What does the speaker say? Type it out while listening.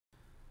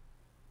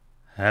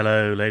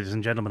Hello, ladies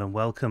and gentlemen, and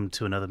welcome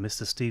to another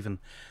Mr. Stephen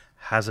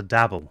Has a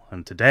Dabble.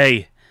 And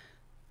today,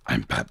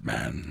 I'm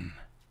Batman.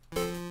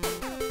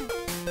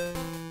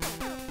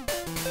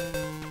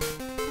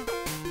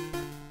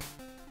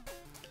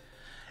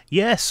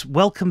 yes,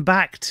 welcome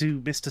back to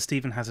Mr.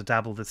 Stephen Has a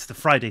Dabble. That's the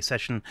Friday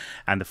session,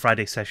 and the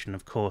Friday session,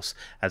 of course,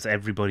 as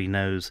everybody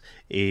knows,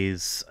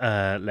 is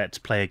let's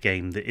play a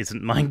game that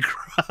isn't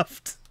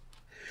Minecraft.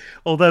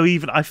 Although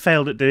even I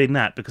failed at doing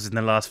that because in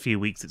the last few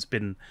weeks it's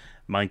been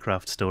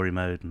Minecraft story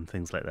mode and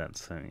things like that.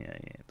 So yeah.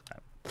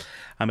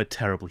 I'm a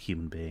terrible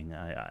human being.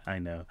 I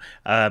know.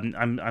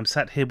 I'm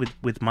sat here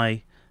with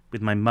my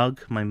mug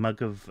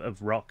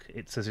of rock.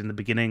 It says in the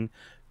beginning,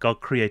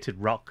 God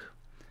created rock,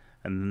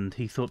 and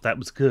he thought that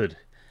was good,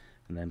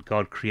 and then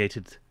God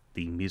created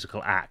the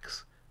musical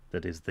axe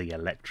that is the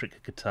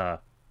electric guitar,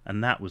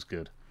 and that was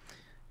good.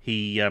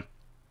 He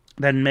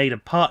then made a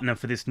partner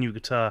for this new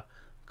guitar,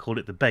 called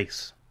it the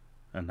bass,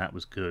 and that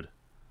was good.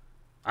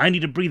 I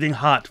need a breathing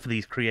heart for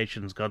these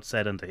creations, God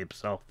said unto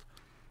himself.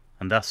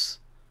 And thus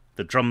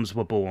the drums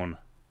were born,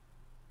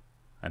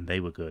 and they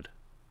were good.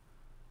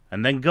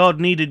 And then God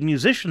needed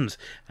musicians,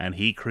 and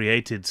he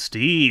created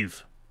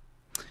Steve.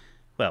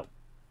 Well,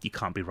 you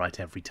can't be right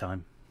every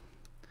time.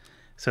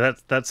 So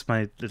that's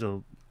my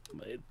little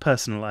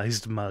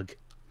personalised mug.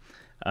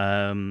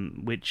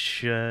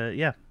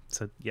 Yeah.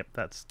 So, yep,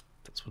 that's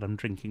what I'm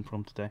drinking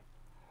from today.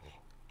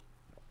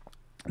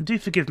 Do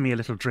forgive me a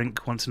little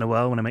drink once in a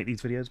while when I make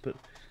these videos, but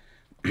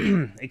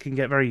it can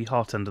get very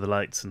hot under the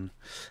lights and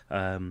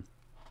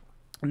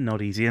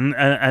not easy.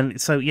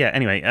 And so, yeah,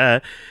 anyway,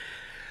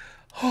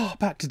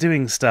 back to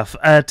doing stuff.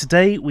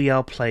 Today we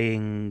are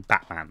playing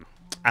Batman,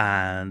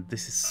 and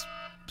this is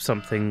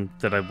something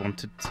that I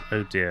wanted to...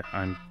 Oh dear,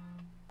 I'm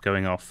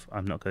going off.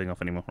 I'm not going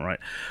off anymore, right.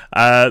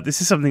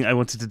 This is something I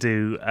wanted to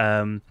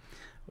do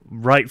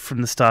right from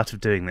the start of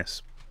doing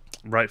this.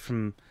 Right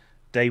from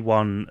day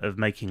one of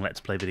making Let's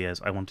Play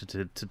videos, I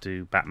wanted to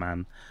do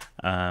Batman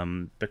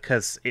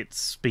because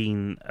it's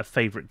been a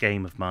favourite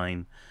game of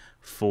mine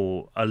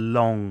for a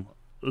long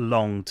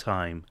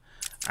time.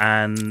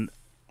 And,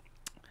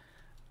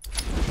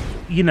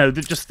 you know,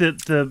 just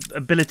the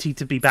ability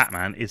to be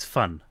Batman is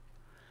fun.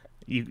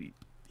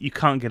 You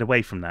can't get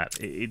away from that.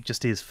 It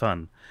just is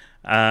fun.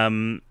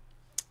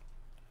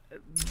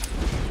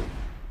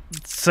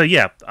 So,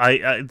 yeah,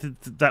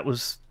 that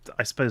was,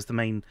 I suppose, the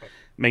main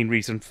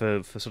reason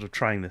for sort of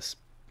trying this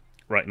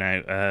right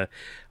now.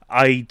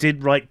 I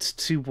did write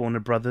to Warner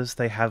Brothers.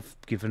 They have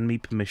given me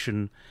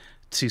permission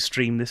to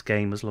stream this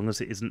game as long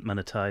as it isn't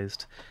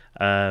monetized,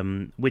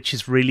 which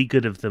is really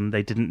good of them.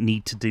 They didn't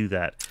need to do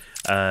that,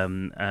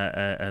 and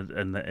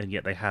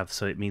yet they have.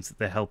 So it means that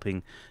they're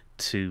helping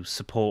to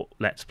support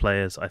Let's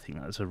Players. I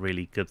think that's a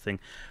really good thing.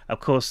 Of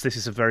course, this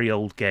is a very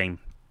old game.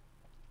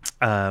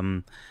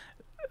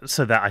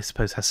 So that, I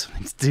suppose, has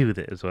something to do with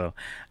it as well.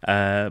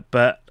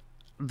 But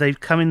they've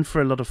come in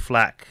for a lot of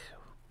flack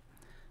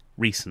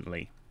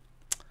recently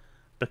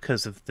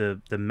because of the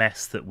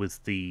mess that was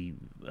the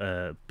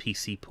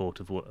PC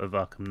port of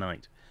Arkham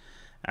Knight.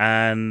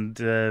 And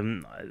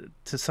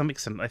to some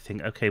extent, I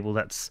think, okay, well,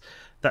 that's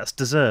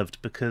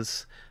deserved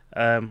because,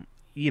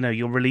 you know,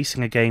 you're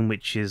releasing a game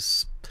which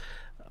is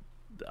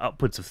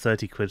upwards of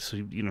 30 quid, so,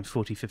 you know,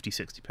 40, 50,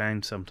 60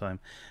 pounds sometime,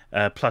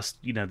 plus,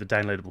 you know, the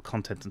downloadable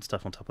content and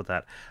stuff on top of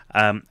that.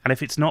 And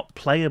if it's not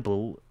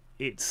playable,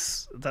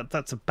 that's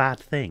a bad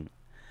thing.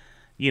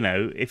 You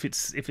know, if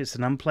it's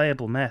an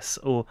unplayable mess,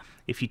 or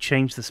if you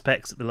change the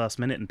specs at the last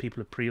minute and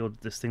people have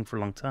pre-ordered this thing for a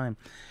long time,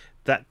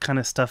 that kind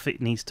of stuff,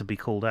 it needs to be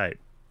called out.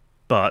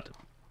 But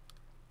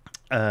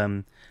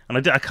and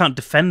I can't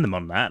defend them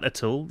on that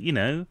at all, you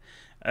know.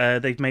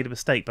 They've made a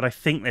mistake, but I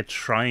think they're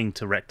trying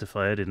to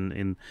rectify it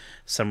in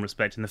some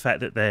respect. And the fact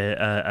that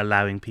they're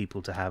allowing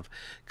people to have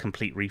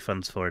complete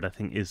refunds for it, I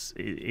think I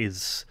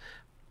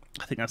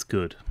think that's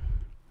good.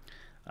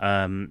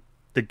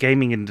 The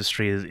gaming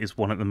industry is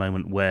one at the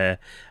moment where,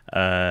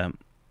 and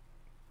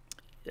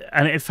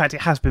in fact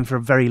it has been for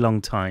a very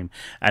long time,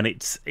 and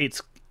it's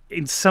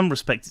in some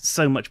respects it's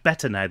so much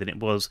better now than it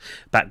was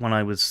back when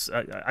I was.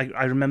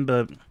 I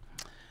remember.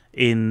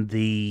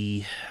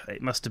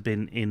 It must have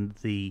been in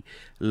the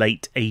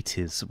late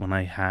 80s when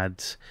I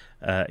had,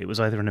 it was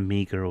either an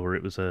Amiga or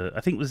it was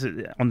I think it was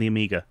on the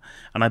Amiga,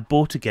 and I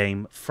bought a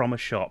game from a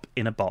shop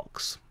in a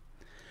box,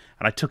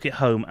 and I took it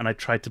home and I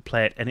tried to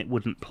play it and it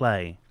wouldn't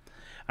play,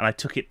 and I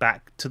took it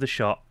back to the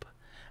shop,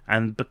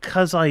 and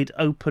because I'd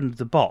opened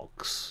the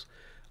box,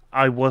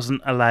 I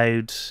wasn't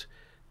allowed,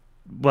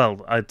 well,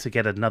 to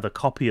get another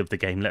copy of the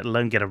game, let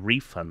alone get a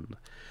refund,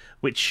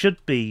 which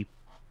should be,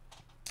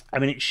 I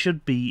mean, it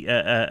should be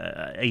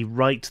a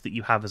right that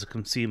you have as a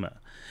consumer.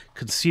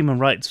 Consumer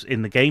rights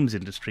in the games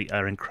industry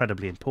are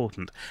incredibly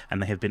important,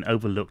 and they have been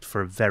overlooked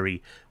for a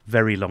very,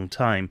 very long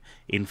time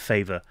in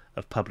favour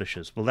of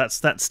publishers. Well,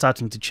 that's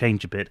starting to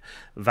change a bit.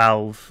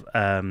 Valve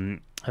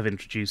have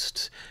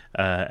introduced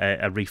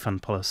a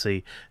refund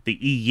policy. The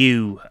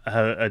EU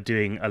are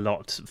doing a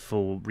lot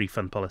for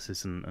refund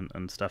policies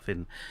and stuff.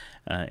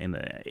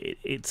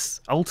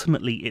 It's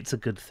ultimately it's a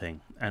good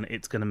thing, and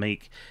it's going to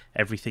make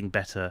everything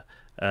better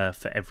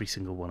for every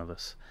single one of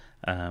us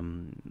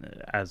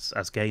as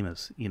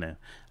gamers.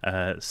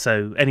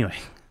 So anyway.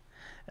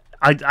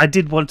 I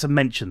did want to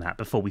mention that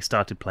before we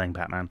started playing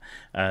Batman,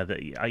 that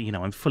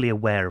I'm fully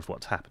aware of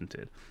what's happened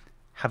to it.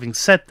 Having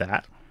said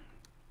that,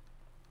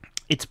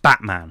 it's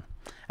Batman,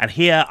 and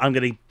here I'm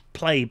going to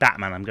play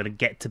Batman. I'm going to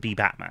get to be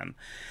Batman,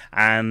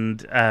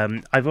 and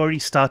I've already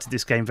started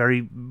this game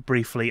very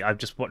briefly. I've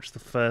just watched the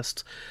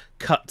first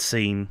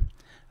cutscene.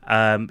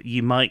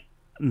 You might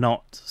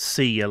not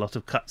see a lot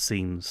of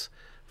cutscenes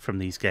from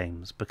these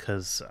games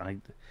because I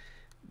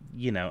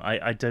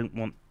don't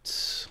want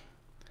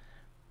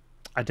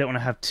to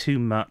have too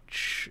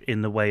much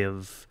in the way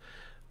of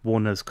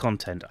Warner's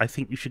content. I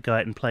think you should go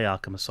out and play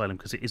Arkham Asylum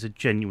because it is a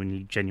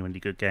genuinely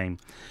good game.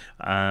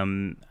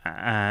 And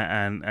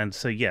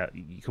so yeah,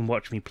 you can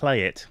watch me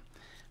play it,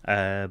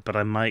 but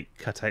I might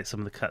cut out some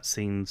of the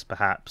cutscenes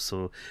perhaps,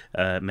 or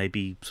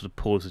maybe sort of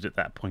pause it at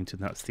that point,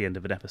 and that's the end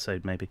of an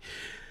episode maybe.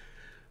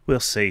 We'll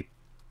see.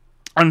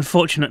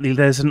 Unfortunately,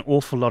 there's an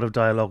awful lot of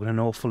dialogue and an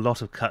awful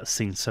lot of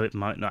cutscenes, so it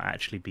might not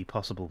actually be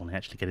possible when I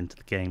actually get into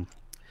the game.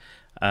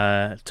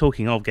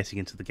 Talking of getting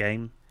into the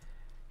game,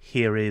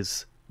 here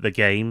is the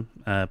game,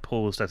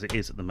 paused as it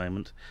is at the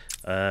moment.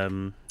 I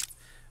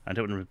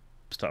don't want to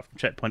start from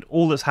checkpoint.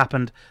 All that's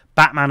happened,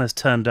 Batman has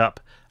turned up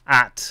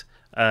at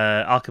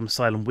Arkham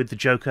Asylum with the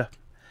Joker,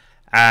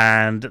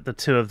 and the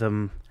two of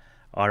them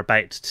are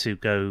about to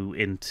go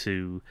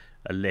into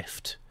a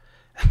lift.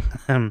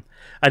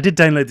 I did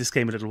download this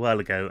game a little while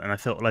ago, and I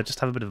thought, well, I'd just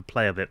have a bit of a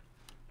play of it,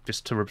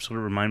 just to sort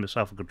of remind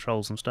myself of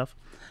controls and stuff.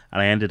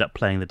 And I ended up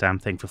playing the damn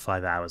thing for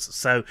 5 hours.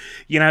 So,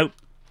 it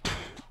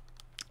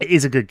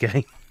is a good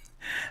game.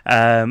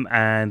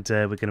 And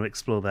we're going to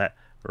explore that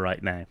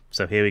right now.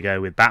 So here we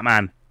go with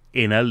Batman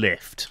in a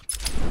lift.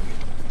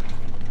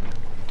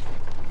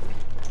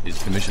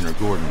 Is Commissioner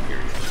Gordon here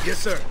yet? Yes,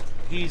 sir.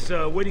 He's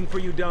waiting for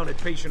you down at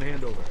patient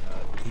handover.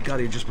 He got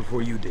here just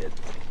before you did.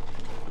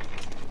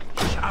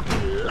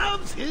 Sharpie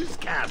loves his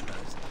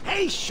cameras.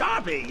 Hey,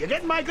 Sharpie, you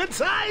getting my good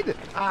side?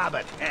 Ah,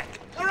 but heck,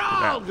 they're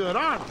all good,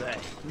 aren't they?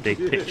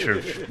 Big picture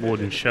of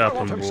Warden Sharp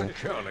on the wall.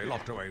 Securely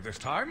locked away this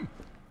time.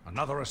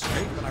 Another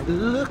escape, and I...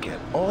 Look at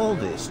all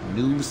this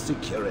new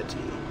security.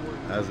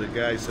 How's a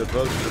guy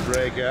supposed to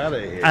break out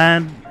of here?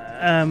 And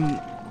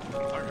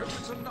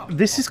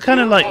this is kind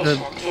of like the...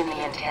 Patient in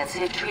the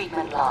intensive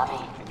treatment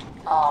lobby.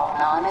 All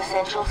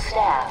non-essential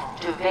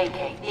staff to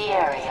vacate the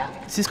area.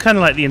 This is kind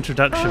of like the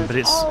introduction, but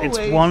it's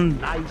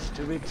one nice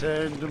to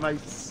return to my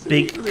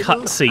big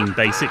cutscene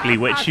basically,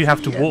 which you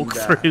have to walk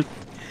through.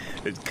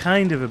 It's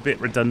kind of a bit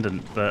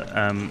redundant, but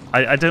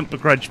I don't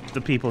begrudge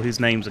the people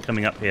whose names are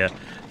coming up here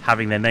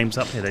having their names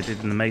up here. They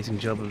did an amazing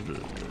job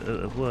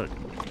of work.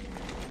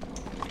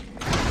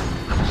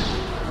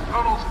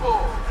 Tunnels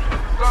full.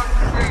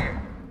 Done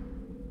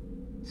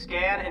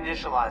Scan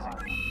initializing.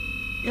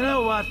 You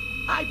know what?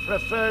 I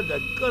prefer the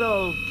good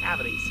old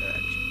cavity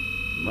search.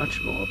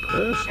 Much more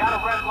personal.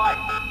 Got a red light.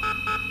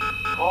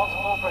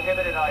 Multiple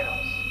prohibited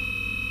items.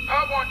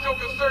 I want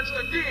Joker searched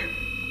again.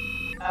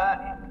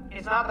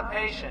 It's not the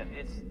patient.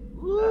 It's...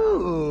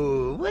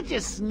 Ooh, would you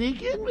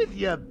sneak in with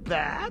your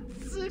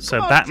bats? So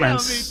Come on, Batman tell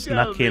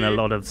snuck in a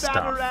lot of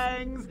stuff.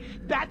 Batarangs,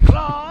 bat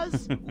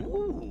claws,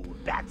 ooh,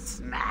 bat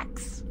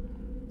smacks.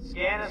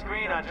 Scan is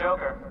green on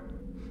Joker.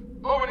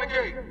 Open the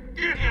gate.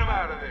 Get him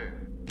out of there.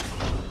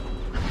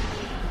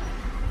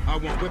 I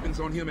want weapons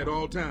on him at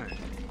all times.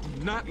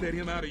 Do not let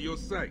him out of your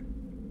sight.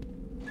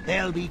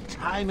 There'll be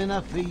time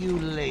enough for you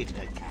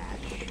later,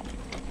 Cash.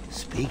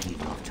 Speaking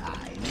of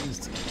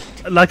times...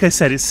 Like I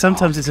said,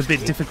 sometimes it's a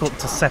bit difficult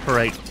to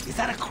separate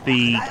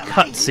the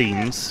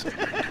cutscenes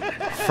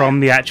from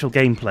the actual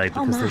gameplay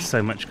because there's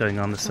so much going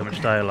on, there's so much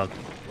dialogue.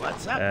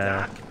 What's up,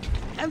 Doc?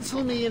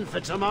 Pencil me in for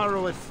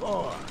tomorrow at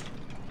 4.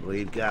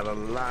 We've got a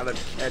lot of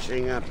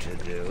catching up to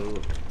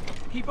do.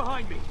 Keep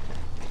behind me.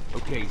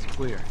 Okay, he's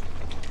clear.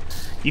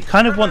 You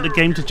kind of want the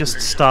game to just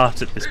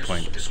start at this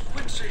point.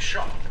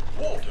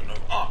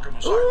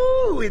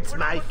 Ooh, it's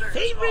my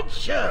favorite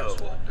show.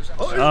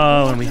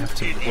 Oh, and we have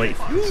to wait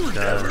for this to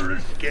go.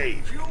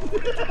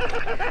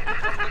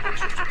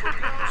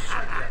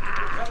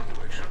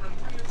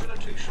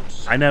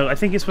 I know, I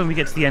think it's when we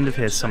get to the end of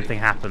here something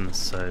happens,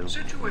 so...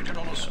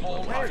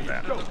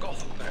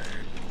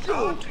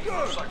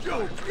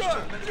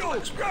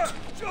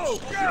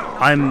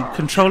 I'm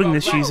controlling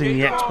this using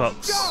the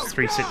Xbox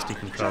 360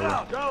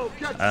 controller.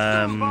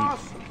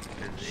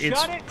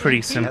 It's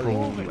pretty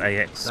simple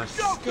AX.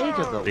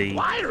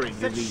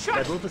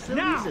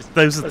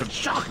 Those are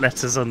the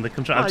letters on the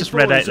controller. I've just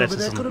read out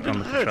letters on the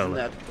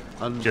controller.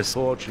 Just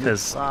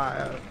because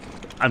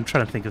I'm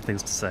trying to think of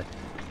things to say.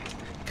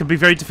 It can be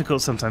very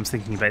difficult sometimes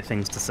thinking about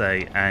things to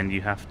say, and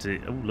you have to...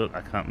 Oh, look,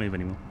 I can't move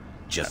anymore.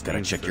 Just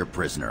gotta check your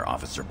prisoner,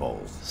 Officer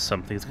Bowles.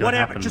 Something's gonna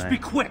happen just now. be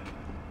quick.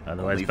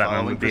 Otherwise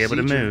Batman would be able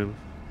to move.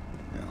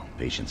 Well,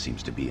 patient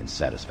seems to be in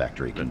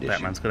satisfactory condition.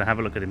 Batman's going to have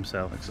a look at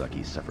himself. Looks like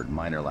he suffered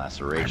minor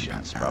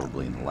lacerations,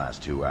 probably in the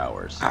last 2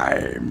 hours.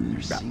 There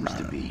seems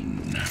to be...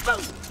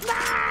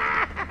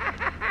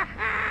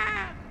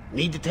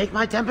 Need to take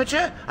my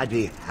temperature? I'd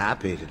be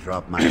happy to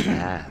drop my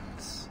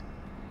hands.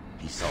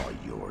 He saw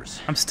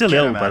yours. I'm still Get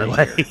ill, him by the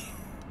outta way. here.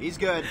 He's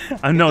good.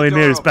 I'm nowhere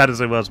near as bad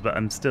as I was, but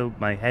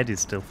my head is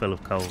still full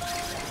of cold.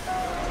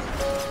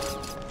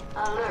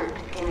 Alert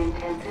in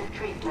intensive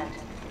treatment.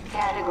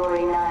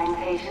 Category 9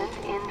 patient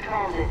in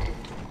transit.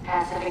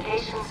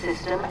 Pacification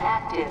system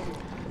active.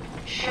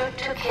 Shoot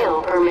to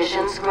kill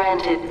permissions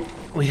granted.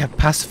 We have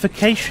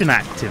pacification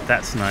active,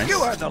 that's nice. You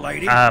heard the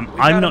lady.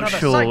 I'm not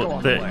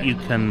sure that you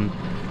can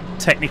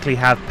technically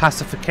have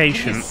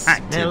pacification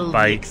active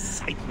by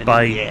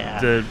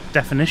the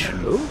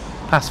definition. No?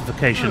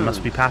 Pacification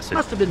must be passive.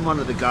 Must have been one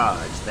of the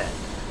guards then.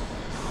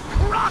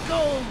 Croc,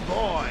 old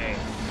boy!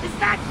 Is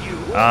that you?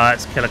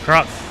 It's Killer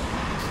Croc.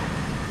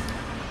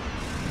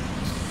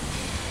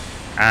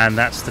 And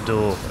that's the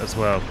door as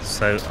well.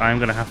 So I'm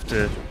going to have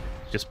to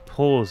just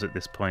pause at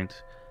this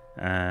point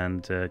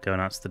and go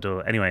and answer the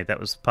door. Anyway, that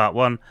was part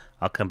 1.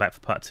 I'll come back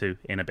for part 2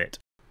 in a bit.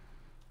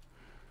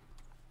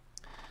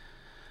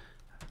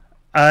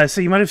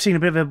 So you might have seen a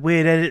bit of a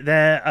weird edit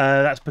there.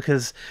 That's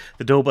because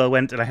the doorbell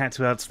went and I had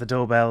to answer the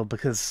doorbell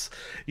because,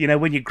 you know,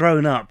 when you're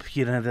grown up,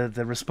 you know,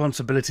 the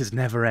responsibilities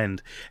never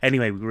end.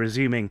 Anyway, we're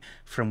resuming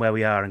from where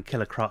we are and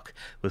Killer Croc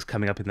was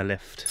coming up in the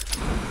lift.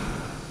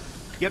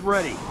 Get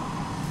ready.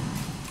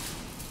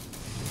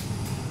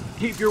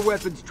 Keep your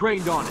weapons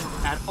trained on it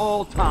at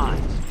all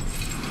times.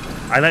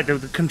 I like the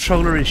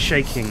controller is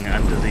shaking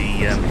under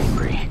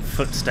the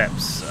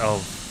footsteps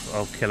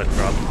of Killer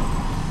Croc.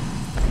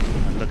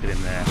 Look at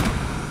him there.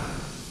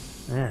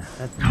 Yeah.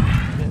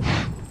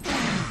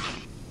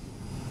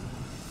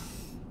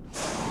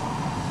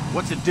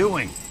 What's it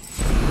doing?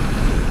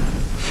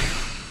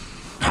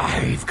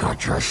 I've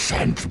got your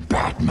scent,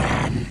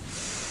 Batman.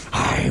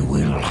 I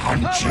will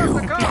hunt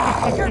you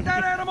down. Get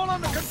that animal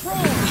under control!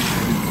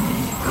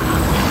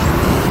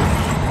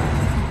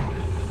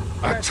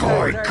 A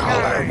toy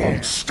collar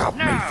won't stop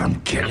me from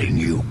killing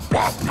you,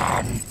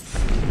 Batman.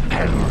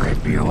 I'll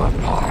rip you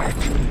apart,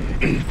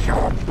 eat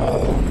your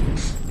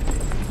bones.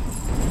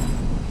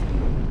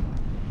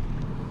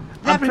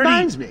 That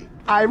reminds me.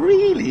 I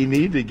really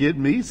need to get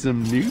me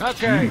some new...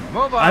 Okay,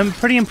 move on. I'm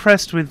pretty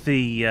impressed with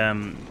the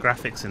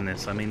graphics in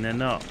this. I mean, they're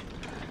not,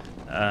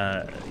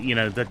 you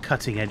know, the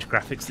cutting-edge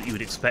graphics that you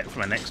would expect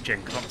from a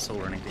next-gen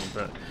console or anything,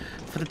 but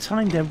for the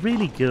time, they're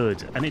really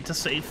good, and it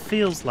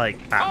feels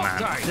like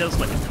Batman. It feels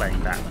like you're playing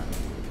Batman.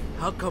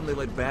 How come they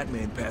let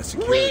Batman pass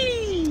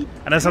security?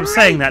 And as I'm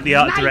saying that, the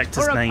art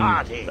director's name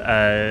Not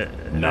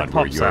where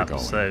pops you're up,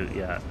 going. so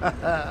yeah.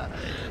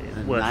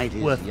 The night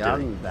is worth young,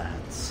 doing.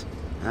 Bats.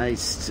 I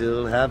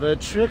still have a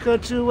trick or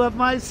two up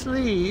my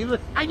sleeve.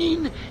 I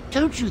mean,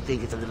 don't you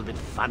think it's a little bit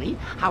funny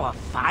how a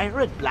fire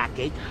at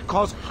Blackgate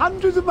caused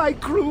hundreds of my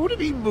crew to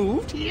be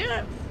moved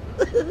here?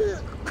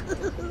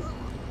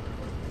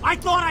 I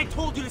thought I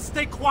told you to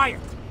stay quiet.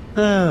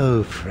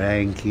 Oh,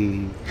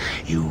 Frankie,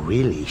 you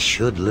really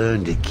should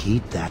learn to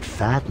keep that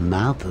fat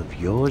mouth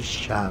of yours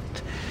shut.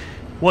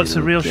 What's a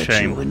It'll real get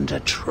shame? you into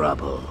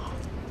trouble.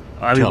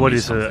 I mean, Tell what me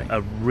is something.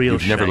 a real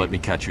You've shame? never let me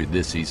catch you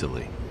this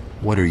easily.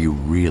 What are you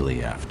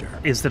really after?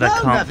 Is that I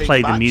Well, can't nothing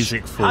play the much.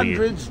 music for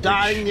Hundreds you.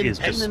 dying which in is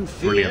pain just and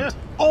fear. brilliant.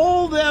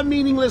 All their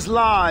meaningless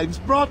lives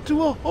brought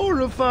to a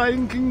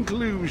horrifying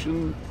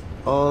conclusion.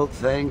 All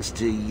thanks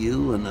to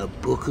you and a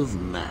book of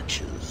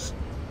matches.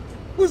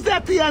 Was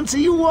that the answer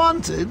you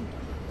wanted?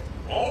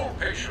 All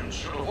patients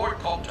should avoid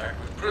contact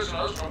with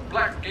prisoners from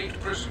Blackgate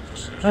prison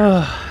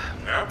facility.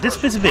 This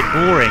bit's a bit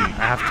boring,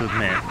 I have to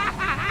admit.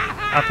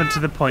 Up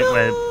until the point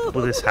where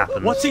this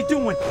happens. What's he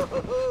doing?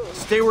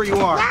 Stay where you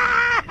are.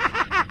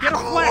 Get a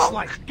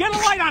flashlight. Get a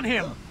light on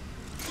him.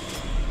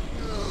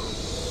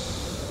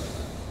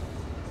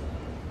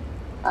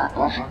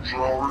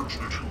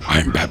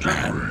 I'm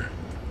Batman.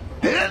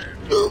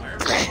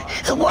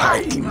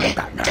 Why?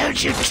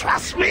 Don't you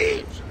trust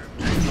me?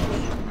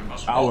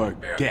 Our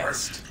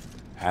guest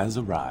has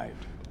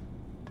arrived.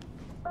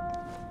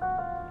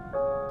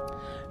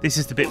 This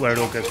is the bit where it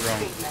all goes wrong.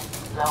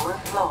 Treatment. Lower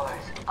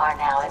floors are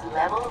now at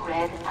level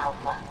red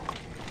alpha.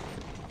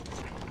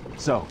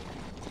 So,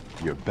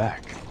 you're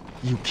back.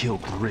 You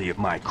killed 3 of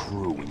my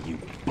crew when you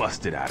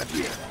busted out of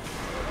here.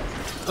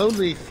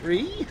 Only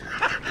 3?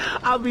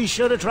 I'll be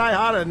sure to try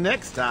harder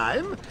next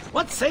time.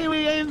 What say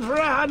we aim for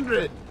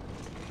 100?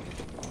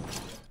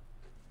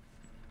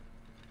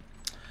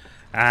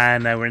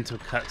 And now we're into a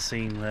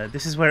cutscene where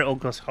this is where it all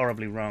goes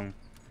horribly wrong.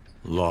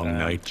 Long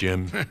night,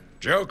 Jim.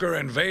 Joker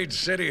invades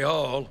City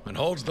Hall and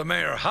holds the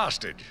mayor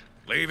hostage,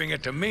 leaving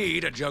it to me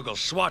to juggle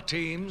SWAT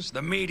teams,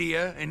 the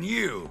media, and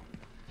you.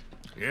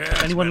 Yeah,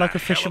 it's Anyone been like a hell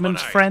of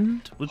fisherman's night.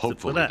 friend?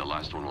 Hopefully that? the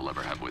last one we'll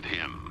ever have with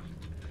him.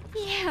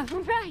 Yeah,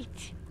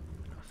 right.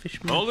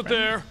 Fisherman's Hold it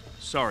friend? there.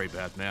 Sorry,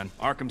 Batman.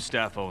 Arkham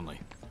staff only.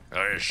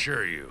 I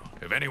assure you,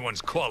 if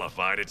anyone's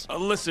qualified, it's...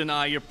 Listen,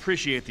 I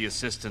appreciate the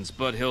assistance,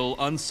 but he'll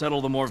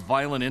unsettle the more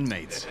violent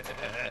inmates.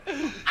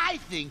 I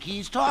think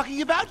he's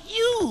talking about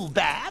you,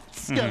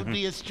 Bats. Don't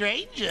be a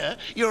stranger.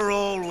 You're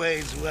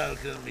always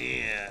welcome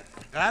here.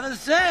 Gotta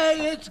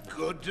say, it's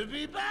good to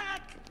be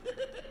back.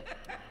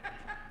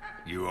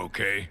 You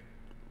okay?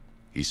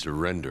 He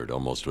surrendered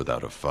almost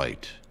without a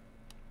fight.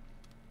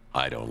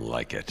 I don't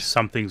like it.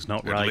 Something's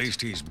not right. At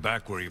least he's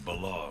back where he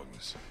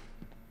belongs.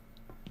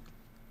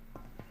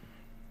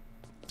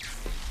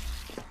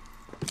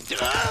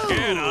 Get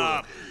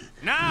up!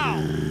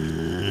 Now!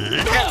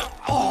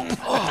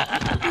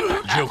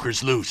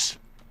 Joker's loose.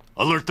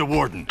 Alert the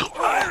warden.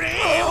 Hurry!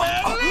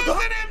 We're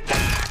losing him!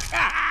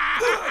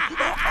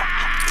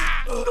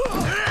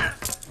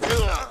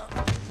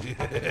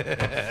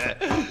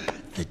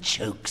 The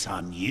joke's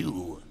on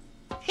you.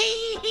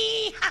 Hee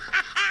hee!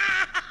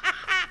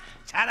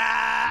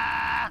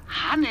 Ta-da!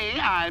 Honey,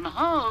 I'm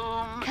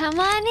home. Come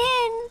on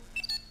in.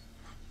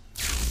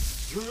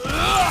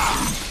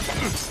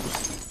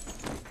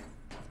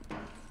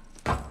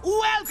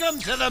 Welcome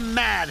to the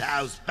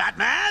madhouse,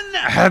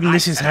 Batman!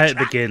 This is how it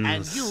begins.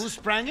 And you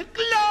sprang it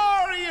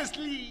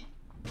gloriously!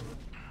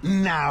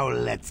 Now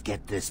let's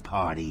get this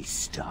party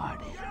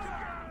started.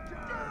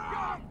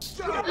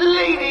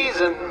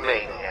 Ladies and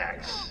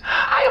maniacs,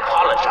 I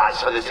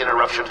apologize for this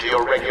interruption to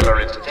your regular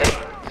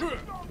entertainment.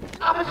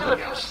 Up until a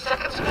few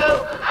seconds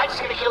ago, I was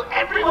going to kill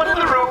everyone in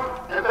the room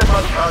and then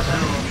run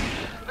cartoons.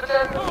 But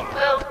then,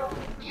 well,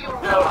 you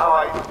know how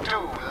I do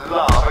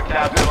love a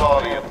captive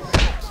audience.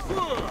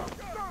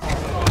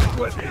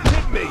 What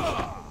hit me?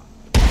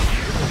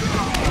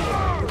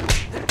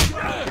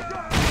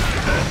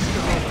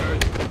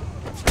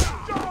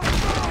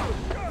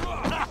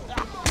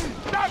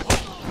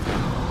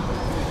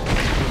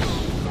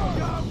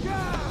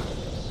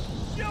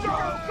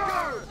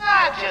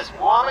 I'm just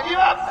warming you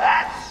up,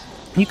 Bats.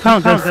 You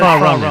can't go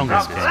far wrong in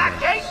this From game.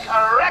 Blackgate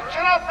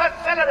Correctional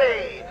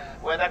Facility,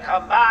 with a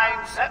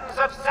combined sentence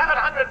of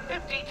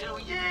 752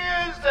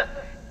 years.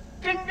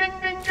 Ding, ding,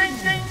 ding, ding,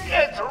 ding.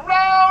 It's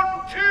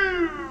round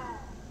 2.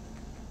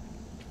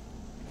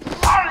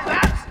 Sorry,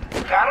 Bats.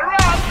 Gotta run.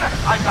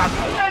 I got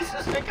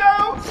places to go.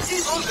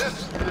 People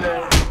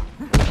display.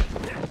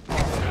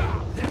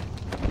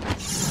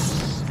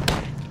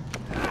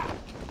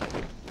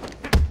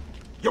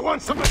 You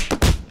want somebody?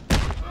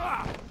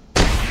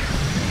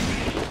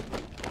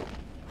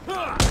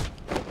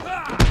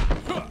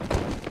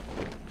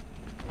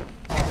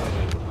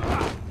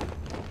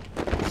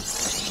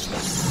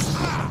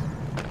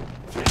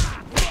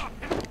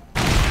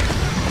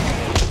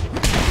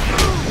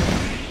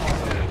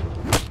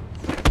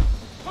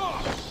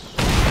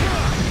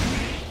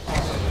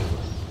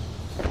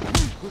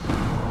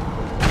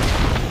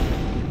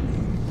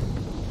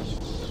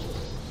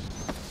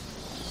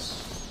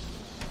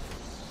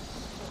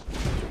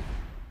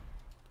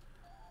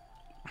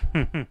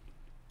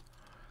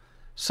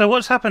 So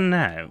what's happened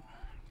now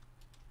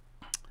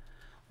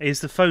is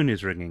the phone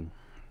is ringing.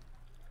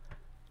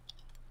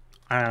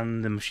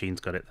 And the machine's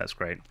got it. That's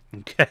great.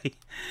 Okay.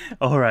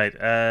 All right.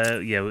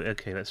 Yeah.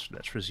 Okay.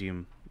 Let's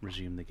resume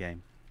the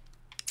game.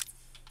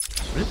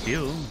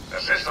 Review. The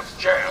system's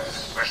jammed.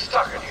 We're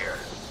stuck in here.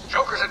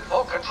 Joker's in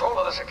full control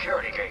of the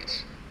security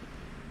gates.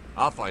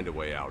 I'll find a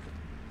way out.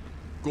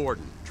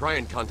 Gordon, try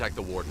and contact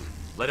the warden.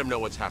 Let him know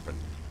what's happened.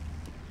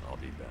 I'll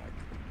be back.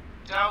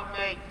 Don't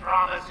make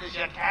promises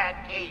you can't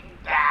keep,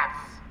 Bats.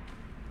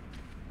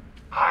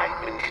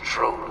 I'm in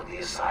control of the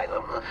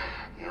asylum.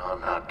 You're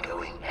not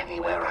going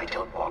anywhere I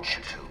don't want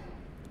you to.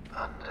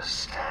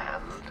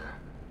 Understand?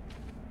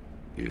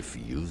 If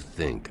you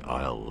think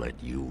I'll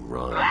let you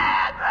run... Blah.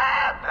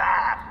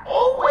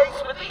 Always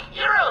with the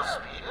hero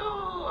speed.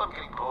 Ooh, I'm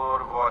getting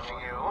bored of watching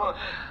you.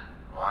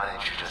 Why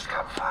don't you just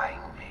come find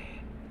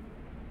me?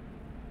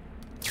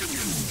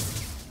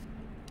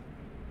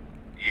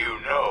 You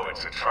know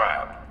it's a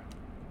trap.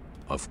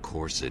 Of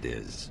course it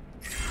is.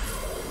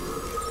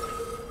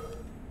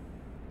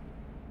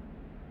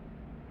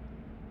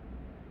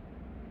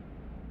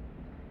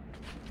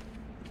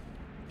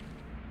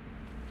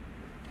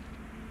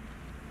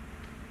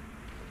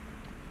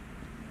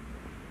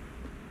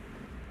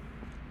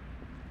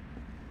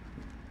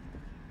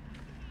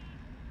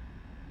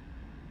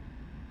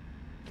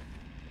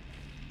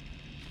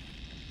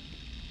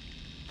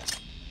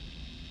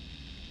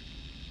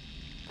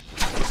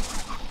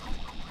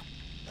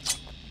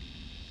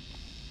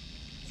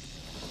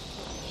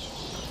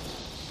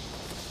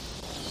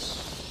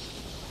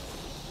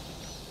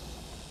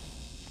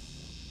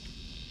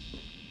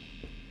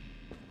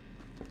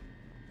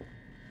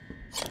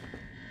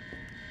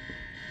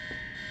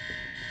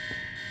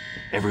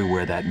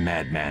 Everywhere that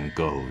madman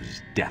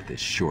goes, death is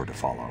sure to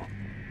follow.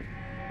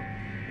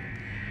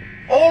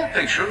 All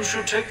patients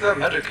should take their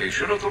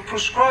medication at the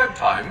prescribed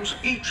times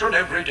each and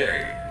every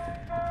day.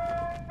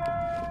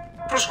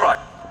 Prescribe.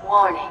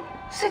 Warning.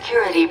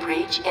 Security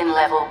breach in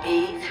level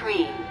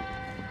B3.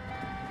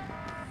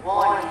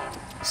 Warning.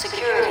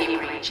 Security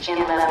breach in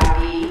level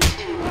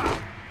B2.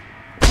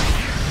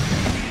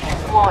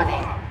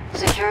 Warning.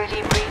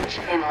 Security breach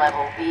in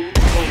level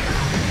B8.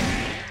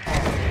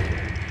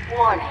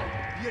 Warning.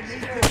 You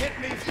need to hit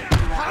me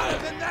harder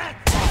than that!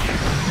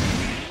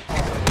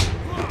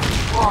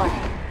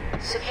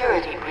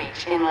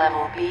 breach in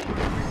level B.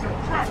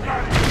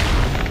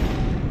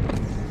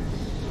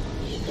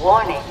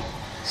 Warning.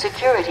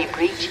 Security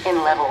breach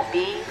in level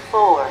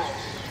B4.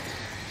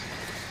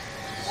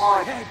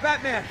 Warning. Hey,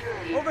 Batman!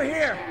 Over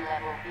here!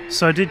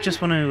 So I did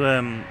just want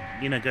to,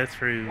 you know, go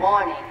through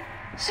Warning.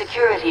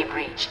 Security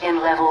breach in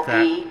level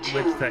that B2.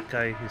 with that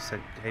guy who said,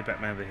 "Hey,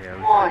 Batman, over here."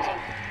 Warning.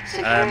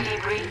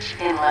 Security breach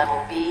in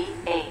level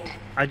B8.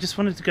 I just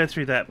wanted to go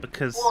through that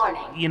because,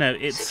 Warning. you know,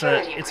 it's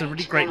a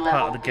really great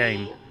part of the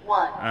game.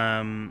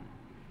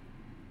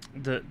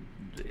 That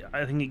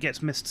I think it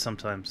gets missed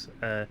sometimes.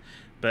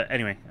 But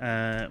anyway,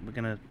 we're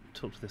gonna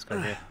talk to this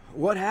guy here.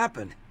 What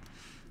happened?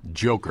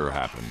 Joker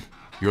happened.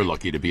 You're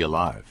lucky to be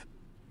alive.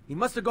 He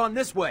must have gone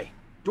this way.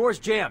 Door's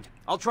jammed.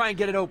 I'll try and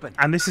get it open.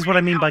 And this is what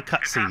I mean by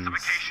cutscenes. I repeat,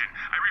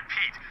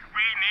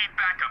 we need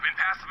backup in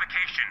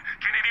pacification.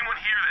 Can anyone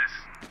hear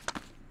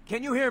this?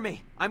 Can you hear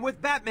me? I'm with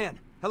Batman.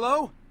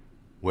 Hello?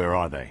 Where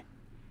are they?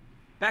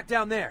 Back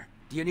down there.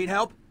 Do you need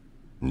help?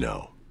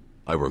 No.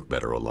 I work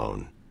better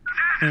alone.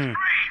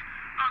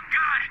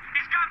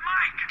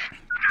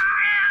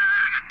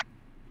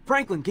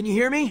 Franklin, can you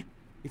hear me?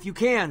 If you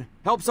can,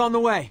 help's on the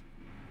way.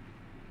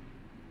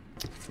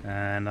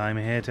 And I'm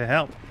here to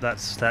help.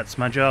 That's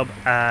my job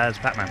as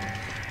Batman.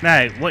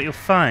 Now, what you'll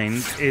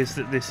find is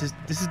that this is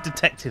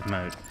detective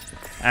mode,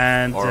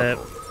 and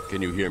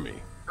can you hear me?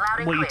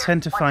 What you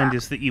tend to find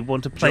is that you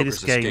want to play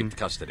Joker's this game escaped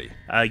custody.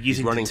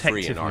 Using running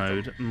free detective in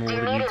Arkham. mode more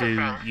than you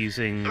do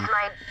using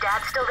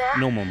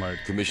normal mode.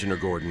 Commissioner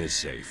Gordon is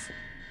safe.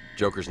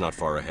 Joker's not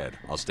far ahead.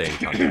 I'll stay in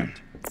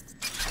contact.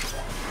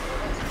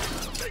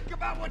 Think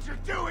about what you're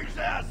doing,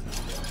 Zaz!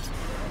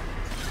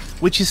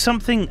 Which is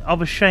something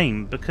of a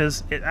shame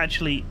because it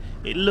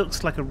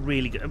looks like a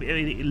really good. I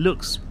mean, it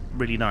looks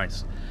really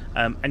nice,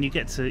 and you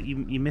get to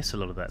you miss a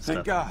lot of that stuff.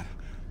 Thank God.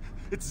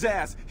 It's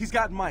Zaz. He's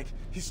got Mike.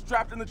 He's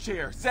strapped in the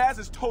chair. Zaz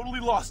has totally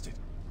lost it.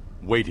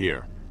 Wait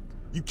here.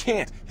 You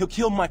can't. He'll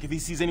kill Mike if he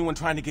sees anyone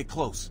trying to get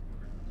close.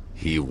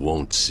 He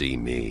won't see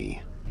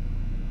me.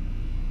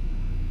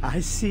 I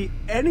see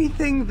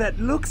anything that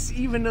looks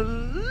even a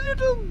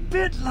little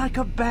bit like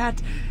a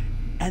bat,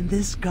 and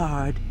this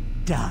guard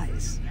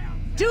dies.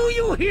 Do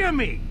you hear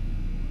me?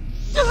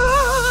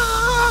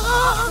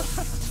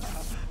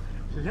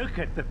 Look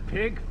at the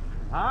pig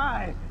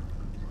eye.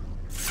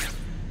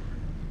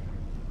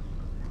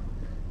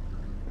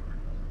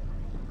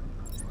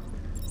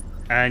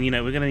 And, you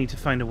know, we're going to need to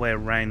find a way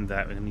around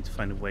that. We're going to need to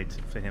find a way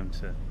for him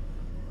to...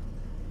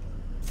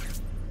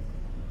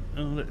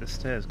 Oh, look, the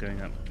stairs going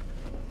up.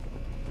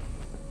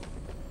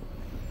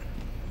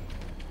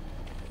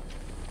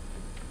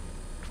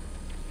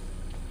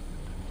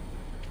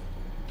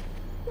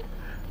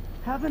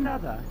 Have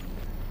another.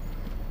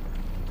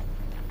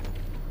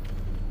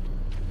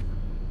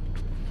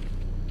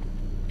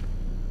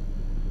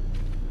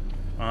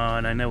 Oh,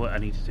 and I know what I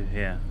need to do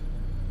here.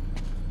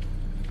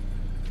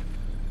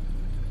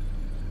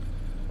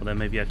 Although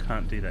maybe I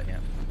can't do that yet.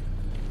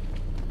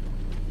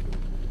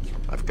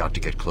 I've got to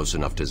get close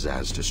enough to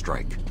Zaz to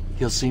strike.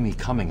 He'll see me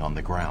coming on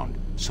the ground,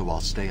 so I'll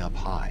stay up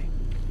high.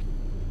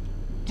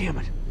 Damn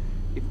it.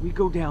 If we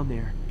go down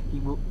there, he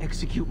will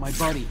execute my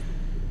buddy.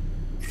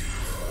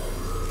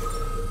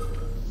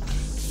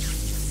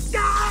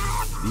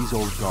 These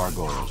old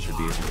gargoyles should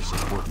be able to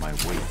support my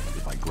weight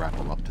if I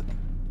grapple up to them.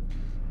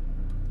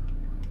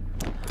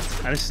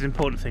 And this is an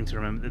important thing to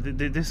remember.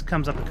 This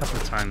comes up a couple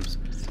of times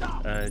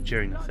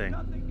during the thing.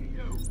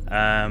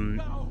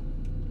 And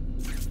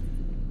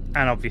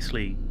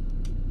obviously,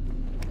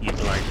 you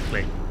glide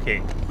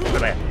kick.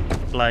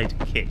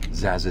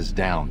 Zaz is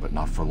down, but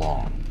not for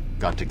long.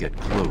 Got to get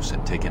close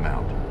and take him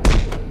out.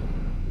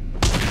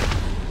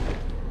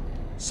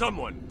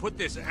 Someone put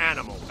this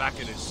animal back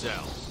in his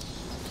cell.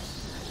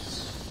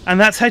 And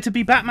that's how to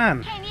be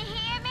Batman. Can you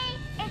hear me?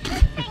 Is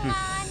this thing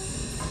on?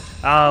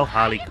 Oh,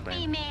 Harley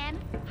Quinn. Man,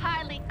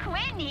 Harley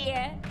Quinn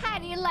here. How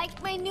do you like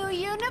my new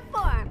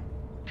uniform?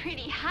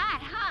 Pretty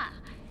hot, huh?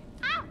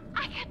 Oh,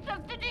 I got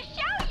something to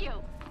show you.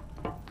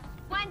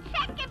 1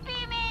 second,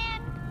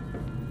 B-Man.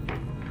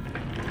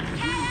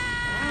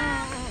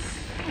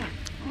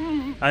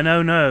 I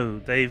know, no.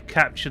 They've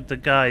captured the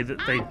guy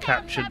that they've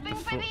captured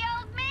before.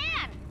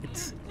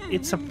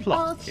 It's a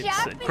plot.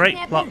 It's a great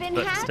plot,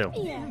 but still.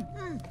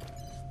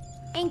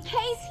 In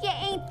case you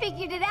ain't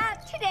figured it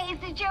out, today is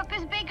the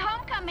Joker's big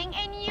homecoming,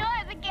 and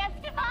you're the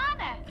guest of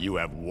honor. You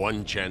have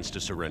one chance to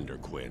surrender,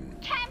 Quinn.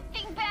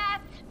 Tempting,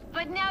 Bats,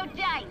 but no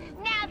dice.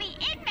 Now the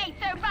inmates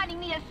are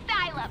running the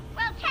asylum.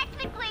 Well,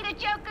 technically the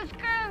Joker's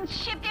goons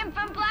shipped in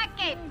from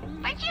Blackgate,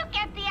 but you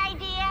get the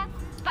idea.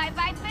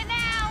 Bye-bye for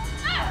now.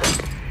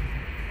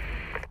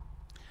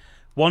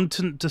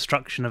 Wanton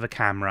destruction of a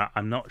camera.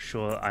 I'm not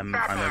sure I'm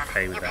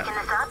okay with that.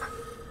 This up?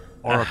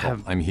 Oracle,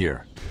 I'm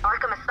here.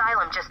 Arkham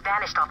Asylum just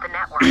vanished off the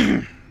network.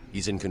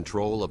 He's in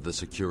control of the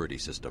security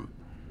system.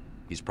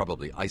 He's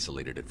probably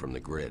isolated it from the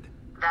grid.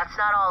 That's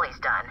not all he's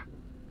done.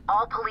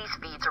 All police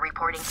feeds are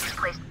reporting he's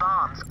placed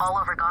bombs all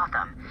over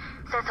Gotham.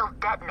 Says he'll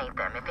detonate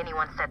them if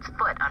anyone sets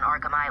foot on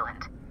Arkham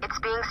Island. It's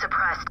being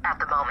suppressed at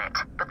the moment,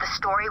 but the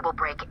story will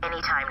break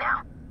any time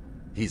now.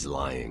 He's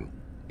lying.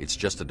 It's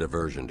just a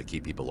diversion to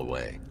keep people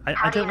away.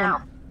 I don't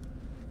want...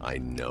 I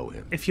know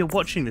him. If you're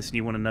watching this and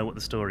you want to know what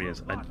the story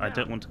is, I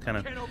don't want to kind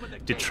of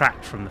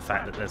detract from the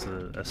fact that there's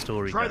a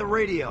story. Try the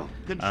radio.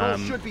 Control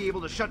should be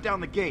able to shut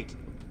down the gate.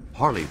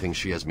 Harley thinks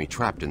she has me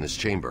trapped in this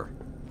chamber.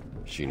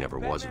 She never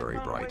was very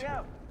bright.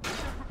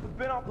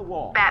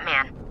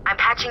 Batman, I'm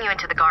patching you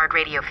into the guard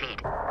radio feed.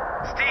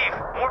 Steve,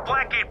 more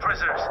Blackgate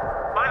prisoners.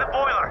 By the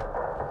boiler.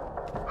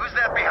 Who's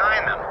that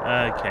behind them?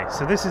 Okay,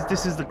 so this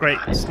is the great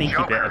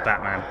sneaky bit of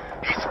Batman.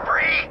 He's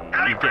free!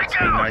 You get to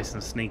be nice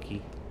and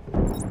sneaky.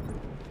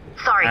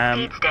 Sorry,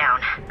 feed's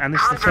down. And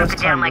this is the first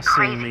time we're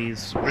seeing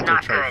these Riddler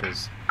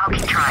trophies. I'll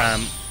keep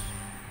trying.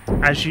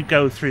 As you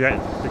go through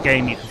the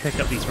game, you can pick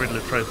up these Riddler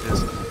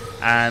trophies,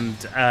 and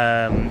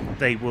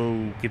they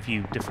will give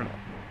you different...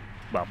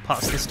 Well,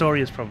 parts of the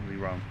story is probably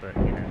wrong, but,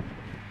 you know,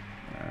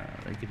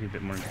 they give you a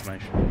bit more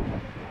information.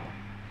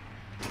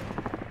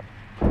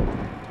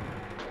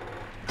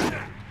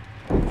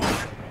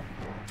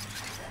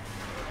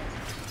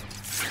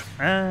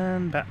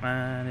 And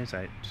Batman is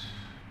out.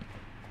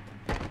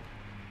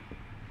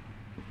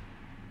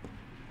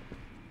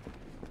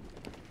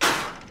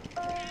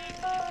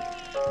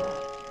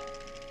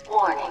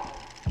 Warning.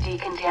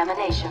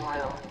 Decontamination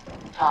room.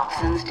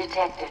 Toxins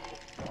detected.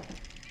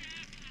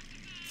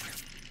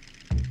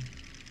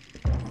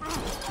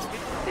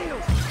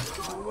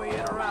 Way in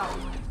or out.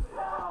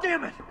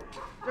 Damn it!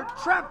 They're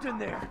trapped in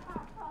there.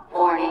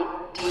 Warning.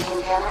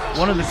 Decontamination.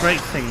 One of the great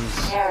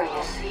things.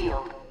 Area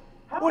sealed.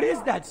 What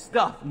is that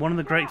stuff? One of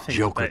the great things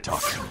Joker about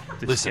toxin.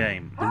 this Listen,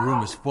 game. the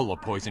room is full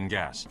of poison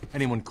gas.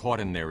 Anyone caught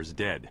in there is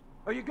dead.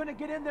 Are you gonna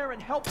get in there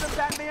and help them,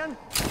 Batman?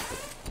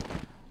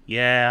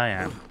 Yeah, I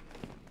am.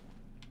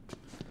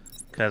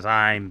 Because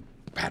I'm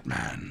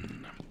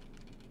Batman.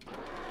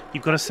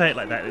 You've got to say it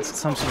like that. It's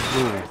some sort of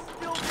rule.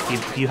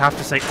 You have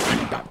to say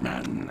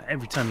Batman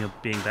every time you're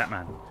being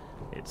Batman.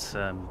 It's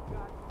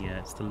yeah,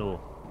 it's the law.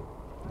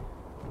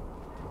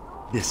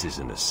 This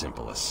isn't a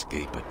simple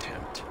escape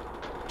attempt.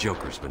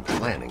 Joker's been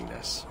planning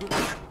this.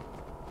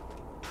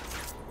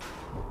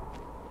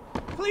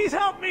 Please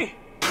help me!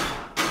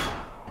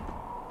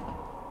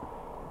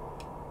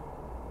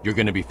 You're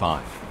gonna be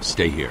fine.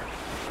 Stay here.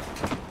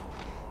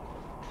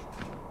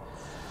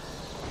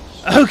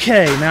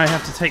 Okay, now I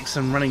have to take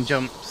some running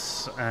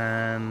jumps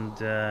and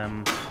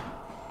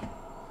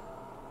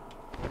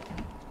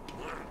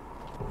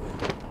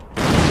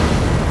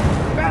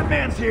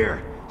Batman's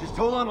here! Just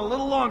hold on a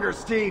little longer,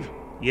 Steve.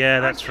 yeah,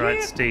 that's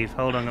right, Steve.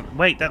 Hold on.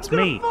 Wait, that's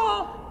me.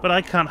 But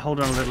I can't hold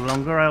on a little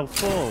longer. I'll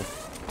fall.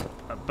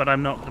 But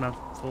I'm not gonna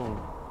fall.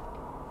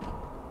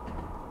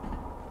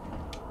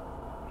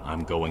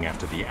 I'm going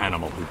after the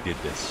animal who did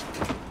this.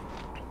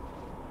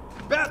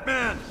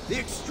 Batman! The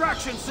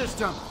extraction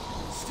system!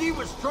 Steve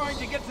was trying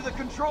to get to the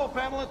control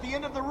panel at the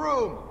end of the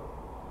room.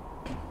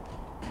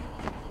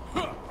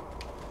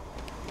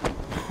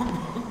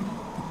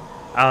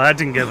 Oh, that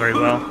didn't go very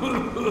well.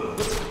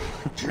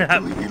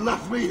 Can't believe he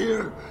left me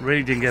here.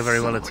 Really didn't go very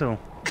well at all.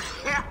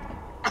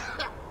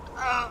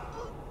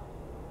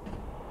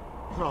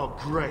 Oh,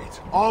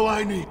 great. All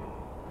I need.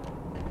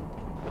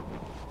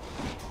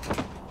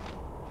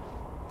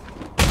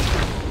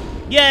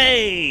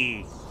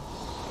 Yay!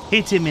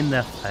 Hit him in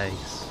the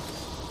face.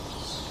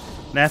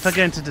 Now, if I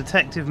go into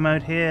detective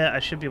mode here, I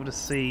should be able to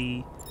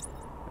see...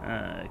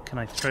 can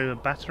I throw a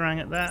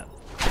batarang at that?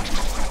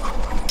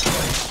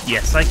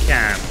 Yes, I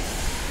can.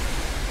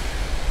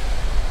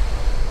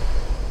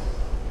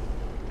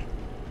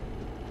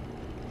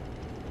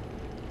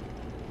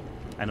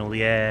 And all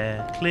the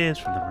air clears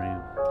from the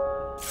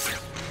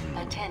room.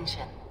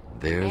 Attention.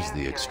 There's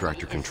the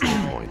extractor control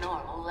point.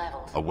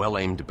 A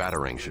well-aimed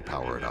batarang should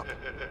power it up.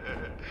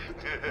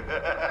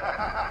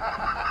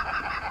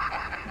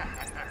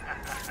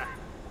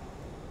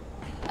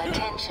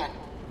 Attention.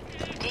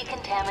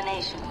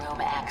 Decontamination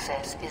room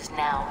access is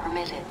now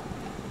permitted.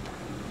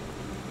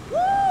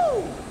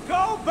 Woo!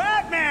 Go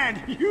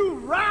Batman! You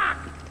rock!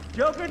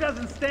 Joker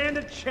doesn't stand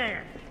a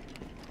chance.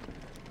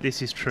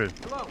 This is true.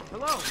 Hello.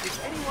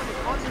 If anyone is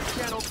on this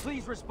channel,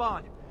 please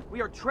respond.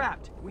 We are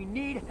trapped. We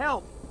need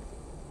help.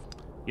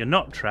 You're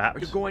not trapped. Are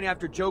you going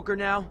after Joker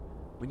now?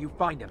 When you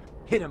find him,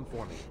 hit him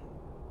for me.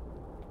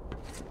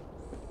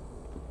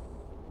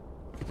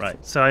 Right,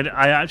 so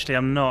I actually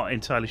am not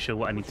entirely sure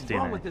what I need to do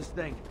What's wrong now. with this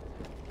thing?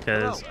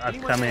 Because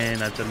I've come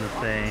in, I've done the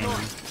thing.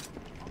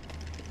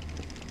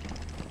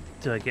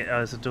 Do I get... Oh,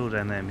 there's a door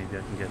down there, maybe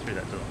I can go through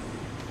that door.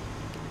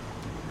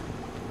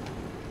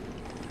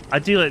 I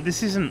do like...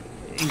 This isn't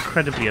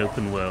incredibly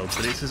open world,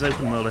 but it's as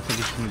open world I think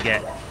as you can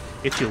get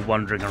if you're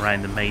wandering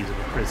around the maze of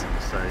a prison,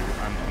 so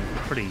I'm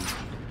pretty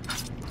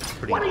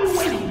What are you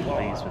waiting for?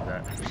 pleased with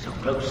that. So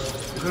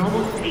close, you can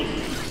almost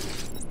taste it.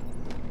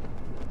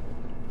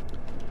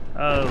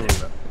 Oh,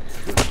 look.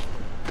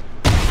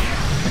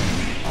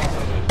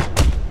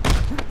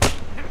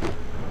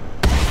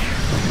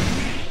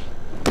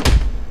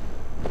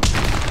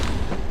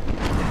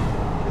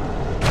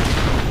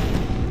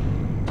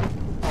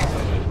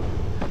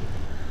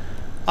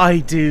 I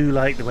do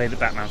like the way that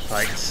Batman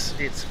fights.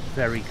 It's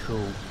very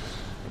cool.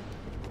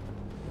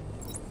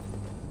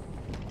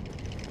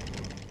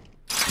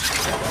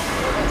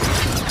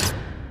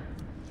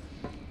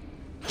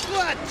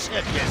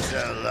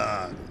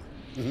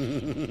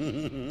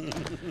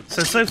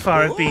 So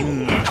far I've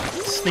been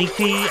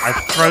sneaky,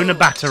 I've thrown a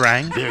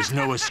batarang. There's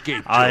no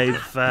escape, Joker.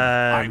 I've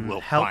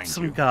helped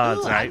some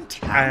guards out,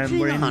 and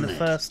we're in the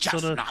first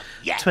sort of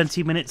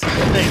 20 minutes of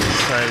the thing,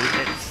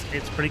 so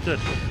it's pretty good.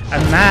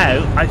 And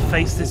now I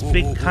face this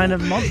big kind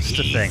of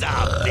monster thing.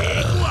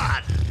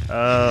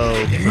 Oh.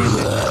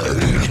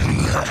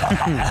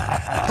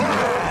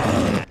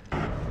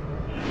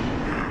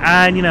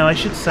 And, you know, I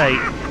should say,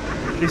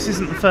 this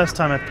isn't the first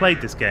time I've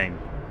played this game.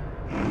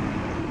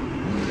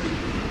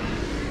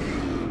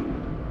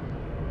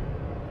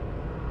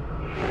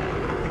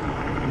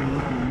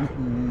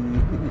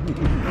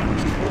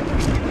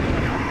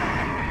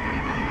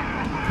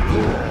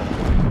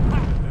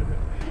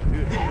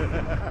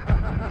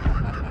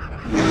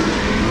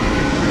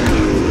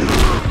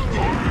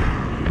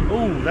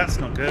 Oh, that's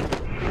not good.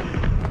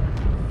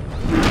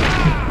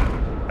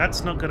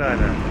 That's not good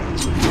either.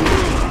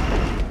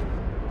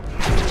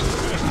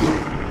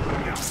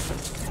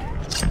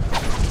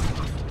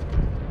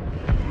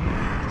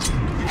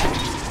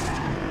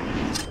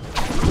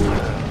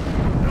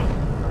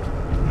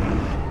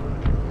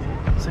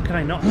 So can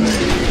I not?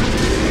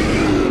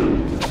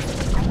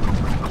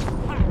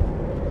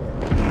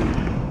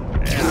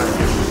 Yeah,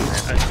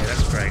 okay,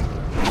 that's great.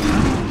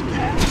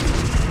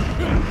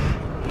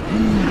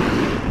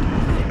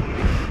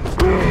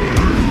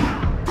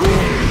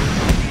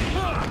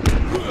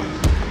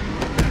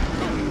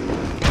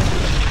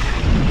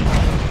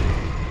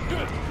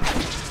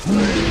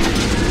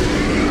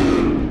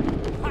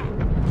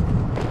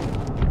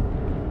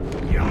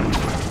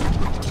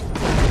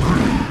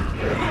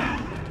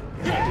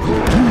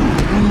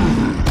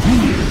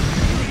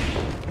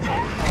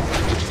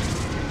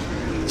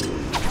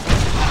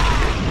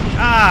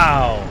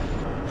 Ow!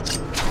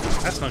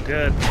 That's not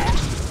good.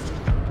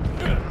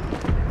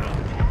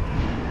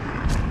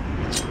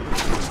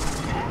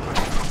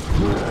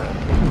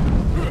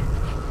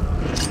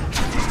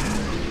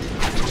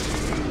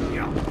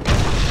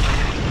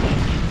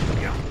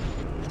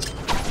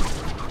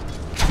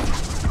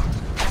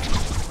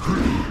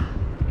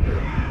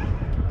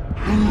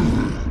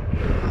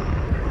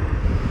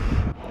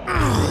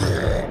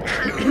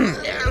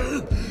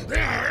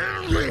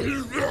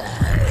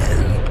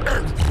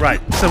 Right,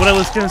 so what I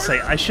was going to say,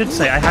 I should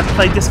say I have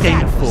played this game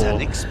before,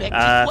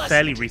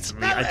 fairly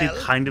recently. I do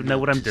kind of know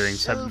what I'm doing,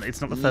 so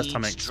it's not the first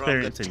time I'm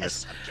experiencing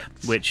this,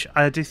 which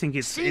I do think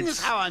it's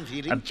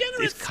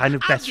kind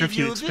of better if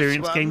you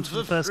experience games for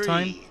the first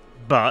time,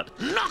 but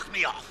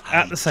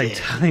at the same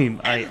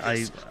time,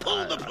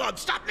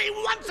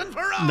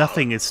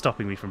 nothing is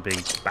stopping me from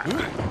being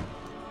Batman.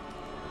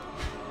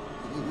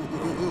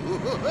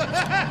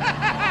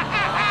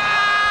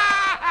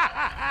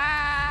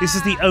 This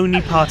is the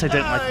only part I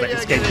don't like about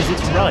this game, because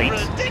it's right.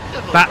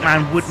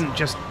 Batman wouldn't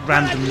just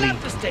randomly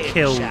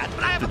kill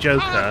the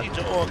Joker,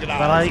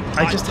 but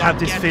I just have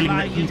this feeling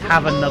that he'd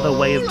have another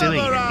way of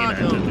doing it, you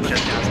know, that the Joker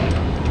hasn't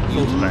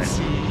thought about.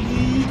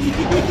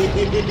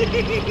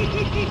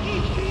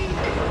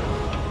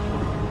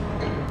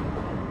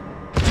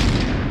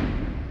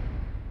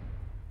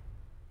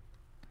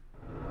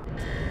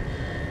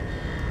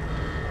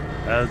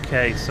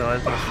 Okay, so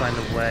I've got to find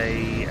a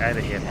way out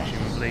of here,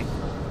 presumably.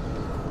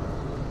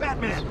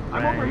 Batman,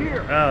 I'm over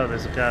here. Oh,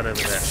 there's a guard over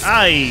there.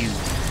 Aye,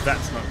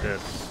 that's not good.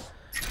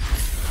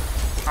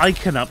 I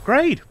can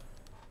upgrade.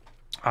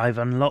 I've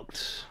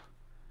unlocked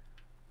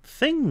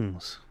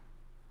things.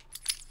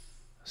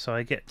 So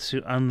I get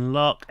to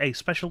unlock a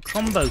special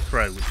combo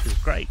throw, which is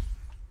great.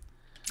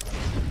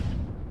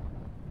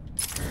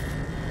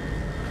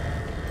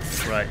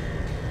 Right.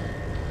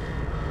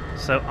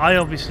 So I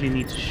obviously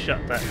need to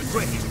shut that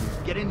Quick,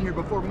 get in here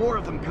before more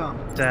of them come.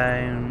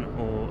 Down,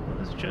 or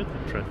there's a Joker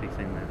trophy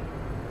thing there.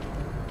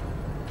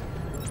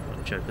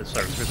 Joker,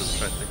 sorry, Riddle's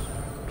trophy.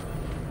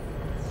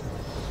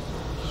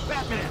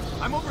 Batman,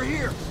 I'm over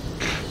here.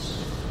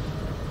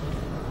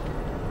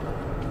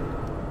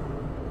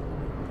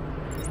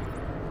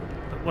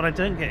 But what I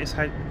don't get is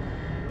how.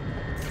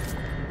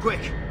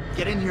 Quick,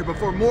 get in here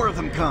before more of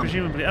them come.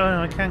 Presumably, oh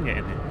no, I can get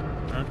in here.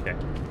 Okay.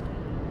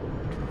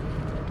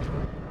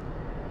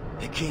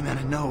 It came out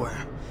of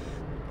nowhere.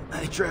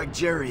 I dragged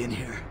Jerry in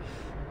here,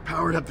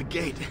 powered up the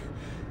gate.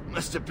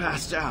 Must have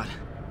passed out.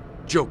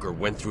 Joker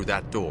went through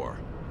that door.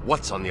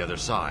 What's on the other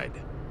side?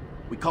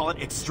 We call it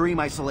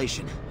extreme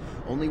isolation.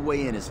 Only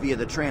way in is via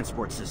the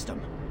transport system.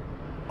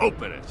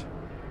 Open it.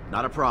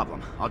 Not a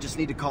problem. I'll just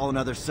need to call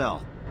another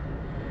cell.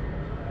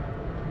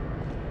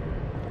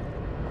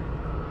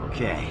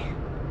 Okay.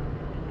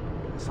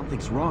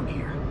 Something's wrong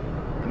here.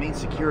 The main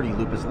security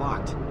loop is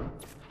locked.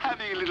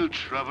 Having a little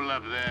trouble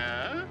up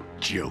there?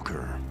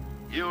 Joker.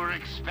 You're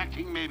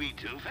expecting maybe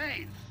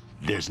Two-Face?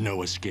 There's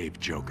no escape,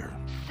 Joker.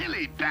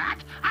 Silly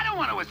bat! I don't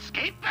want to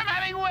escape. I'm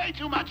having way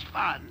too much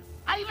fun.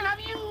 I even have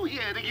you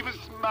here to keep a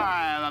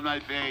smile on my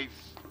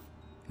face.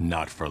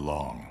 Not for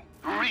long.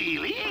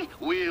 Really?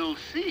 We'll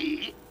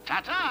see.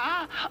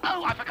 Ta-ta!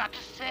 Oh, I forgot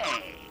to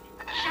say.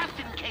 Just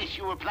in case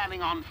you were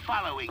planning on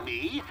following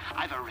me,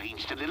 I've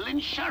arranged a little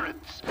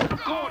insurance.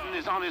 Gordon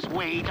is on his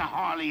way to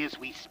Harley as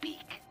we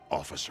speak.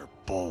 Officer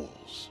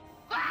Bowles.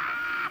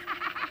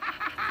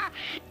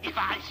 If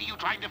I see you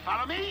trying to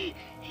follow me,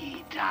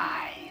 he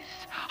dies.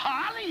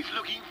 Harley's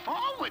looking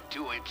forward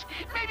to it.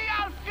 Maybe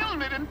I'll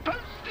film it and post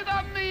it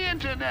on the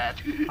internet.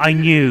 I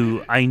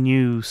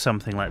knew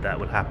something like that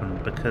would happen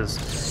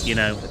because, you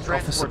know,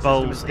 Officer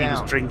Bowles, he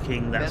was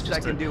drinking. That's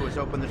Best I can do is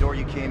open the door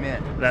you came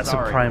in. That's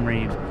Sorry. a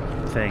primary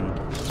thing.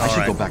 I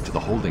should go back to the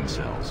holding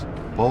cells.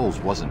 Bowles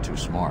wasn't too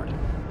smart.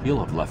 He'll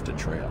have left a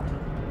trail.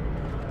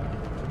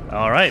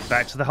 All right,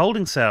 back to the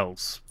holding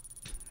cells.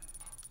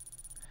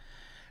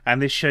 And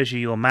this shows you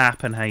your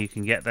map and how you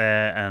can get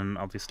there. And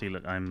obviously,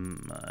 look, I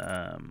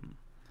want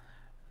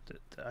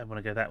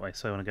to go that way,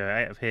 so I want to go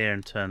out of here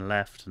and turn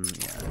left. And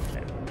yeah,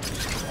 okay.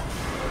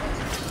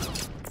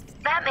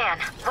 Batman,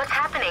 what's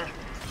happening?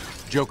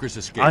 Joker's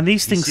escaped. And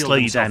these He things sealed slow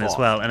you himself down as off.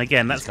 well. And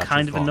again, that's He's got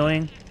kind your of father.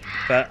 annoying.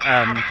 But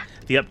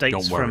the updates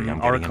Don't worry, from I'm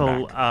getting him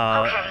Oracle,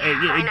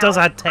 back. it does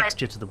add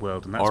texture to the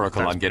world. And that's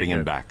Oracle, that's I'm getting pretty him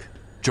good. back.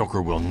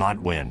 Joker will not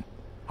win.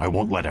 I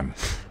won't let him.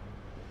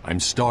 I'm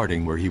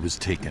starting where he was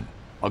taken.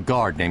 A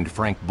guard named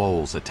Frank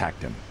Bowles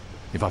attacked him.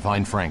 If I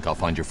find Frank, I'll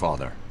find your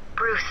father.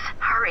 Bruce,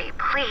 hurry,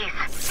 please.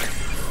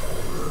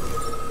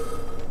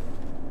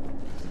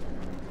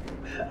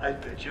 I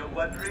bet you're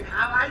wondering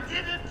how I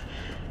did it.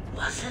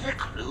 Was it a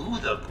clue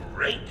the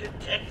great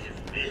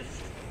detective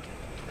missed?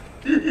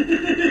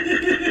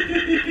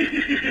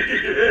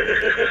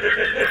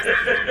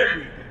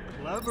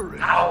 Clever.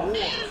 Oh,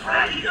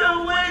 Frank,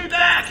 go way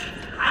back.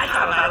 I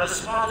got him out of the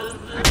spot.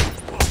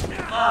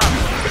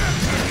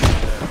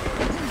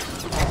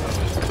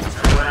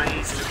 So when I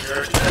need some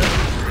dirt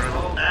for an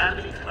old man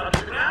to be on the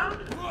ground,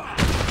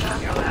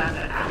 just go ahead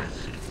and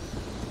ask.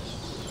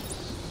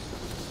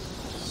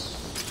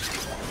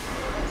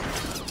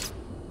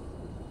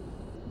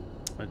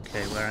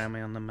 Okay, where am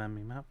I on the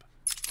map?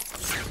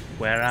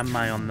 Where am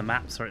I on the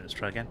map? Sorry, let's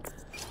try again.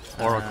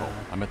 Oracle,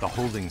 I'm at the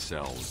holding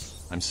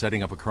cells. I'm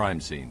setting up a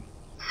crime scene.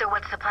 So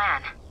what's the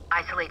plan?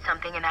 Isolate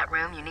something in that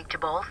room unique to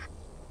Bowles?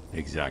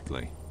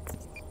 Exactly.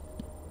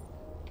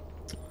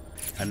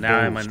 And now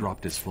I'm Bowles on...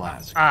 dropped his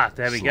flask. Ah,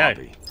 there we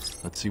Sloppy. go.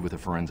 Let's see what the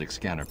forensic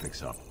scanner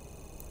picks up.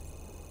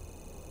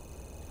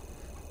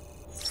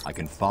 I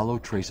can follow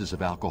traces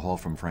of alcohol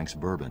from Frank's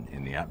bourbon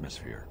in the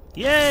atmosphere.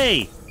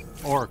 Yay!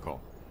 Oracle,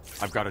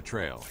 I've got a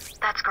trail.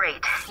 That's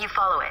great. You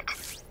follow it.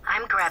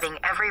 I'm grabbing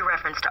every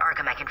reference to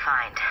Arkham I can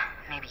find.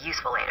 Maybe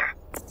useful later.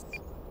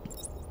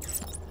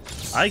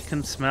 I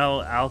can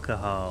smell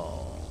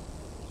alcohol.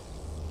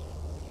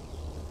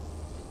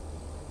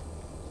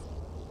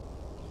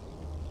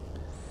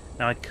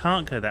 Now I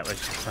can't go that way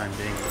for the time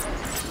being.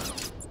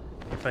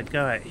 If I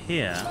go out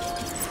here...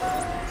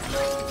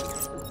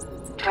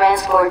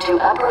 Transport to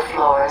upper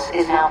floors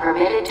is now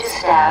permitted to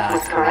staff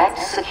with correct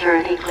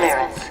security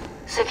clearance.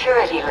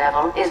 Security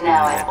level is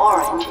now at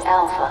Orange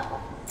Alpha.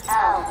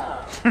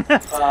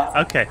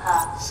 Okay,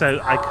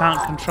 so I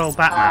can't control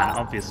Batman,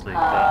 obviously,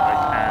 but I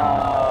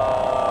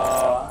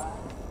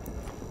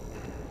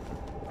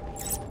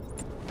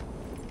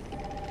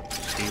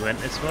can... He went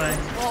this way.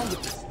 What's wrong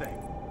with this thing?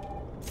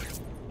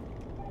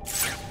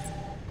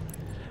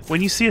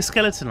 When you see a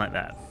skeleton like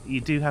that,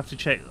 you do have to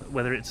check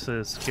whether it's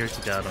a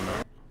security guard or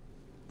not.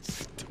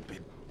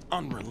 Stupid,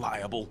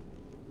 unreliable.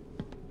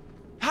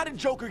 How did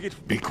Joker get...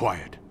 Be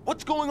quiet.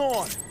 What's going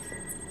on?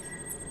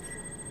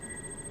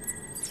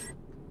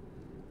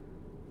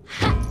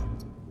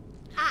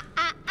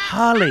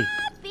 Harley!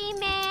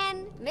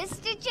 B-Man,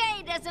 Mr. J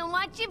doesn't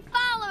want you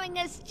following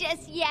us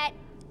just yet.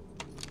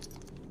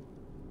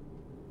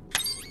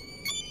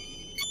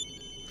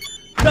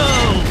 No!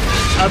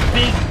 A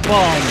big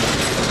bomb!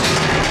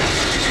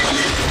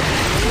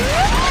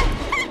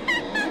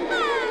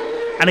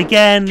 And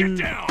again,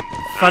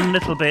 fun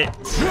little bit.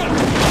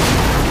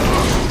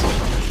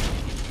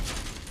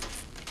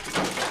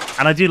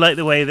 And I do like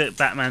the way that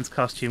Batman's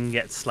costume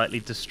gets slightly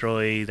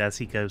destroyed as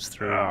he goes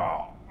through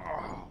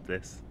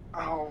this.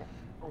 Oh,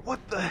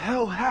 what the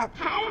hell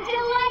happened? How did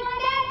you like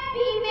that,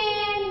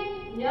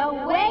 B-Man?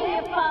 No way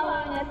you're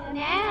following us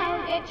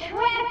now. You're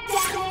trapped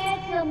down there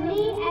till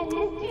me and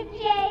Mr.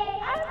 J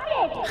are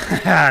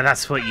ready.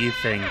 That's what you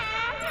think.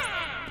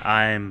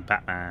 I'm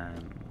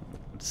Batman.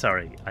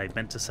 Sorry, I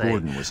meant to say...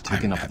 Gordon was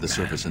taken up to the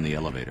surface in the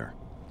elevator.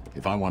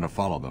 If I want to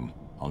follow them,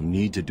 I'll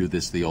need to do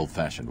this the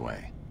old-fashioned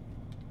way.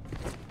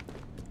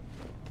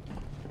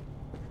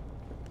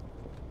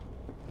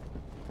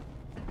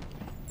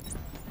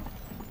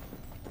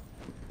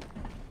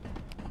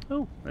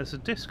 Oh, there's a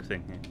disc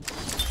thing here.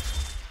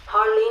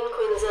 Harleen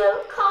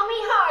Quinzel? Call me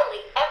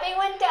Harley.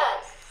 Everyone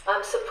does. I'm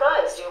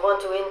surprised you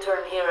want to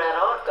intern here at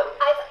Arkham.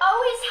 I've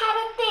always had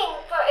a thing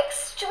for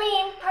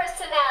extreme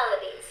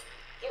personalities.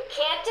 You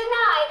can't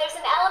deny there's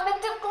an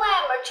element of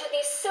glamour to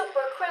these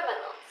super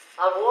criminals.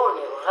 I'll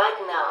warn you right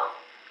now.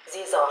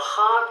 These are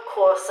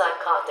hardcore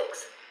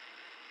psychotics.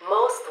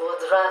 Most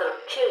would rather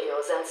kill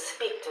you than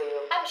speak to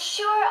you. I'm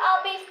sure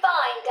I'll be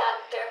fine,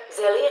 Doctor.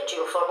 They'll eat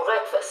you for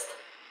breakfast.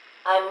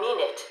 I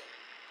mean it.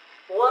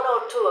 One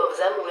or two of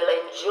them will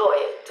enjoy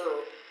it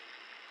too.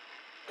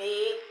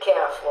 Be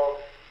careful.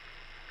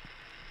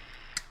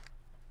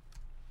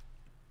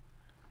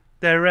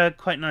 They're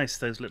quite nice.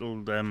 Those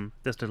little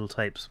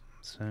tapes.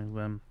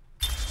 So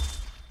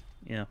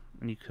yeah,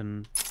 and you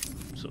can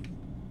sort of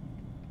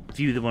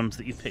view the ones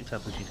that you've picked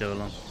up as you go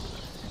along.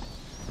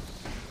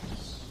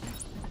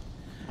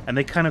 And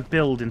they kind of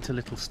build into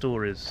little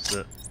stories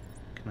that...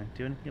 Can I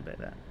do anything about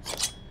that?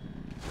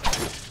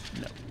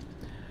 No.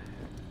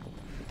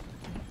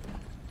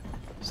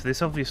 So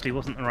this obviously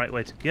wasn't the right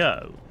way to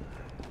go.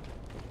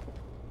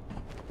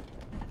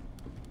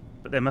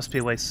 But there must be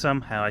a way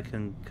somehow I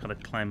can kind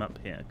of climb up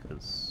here,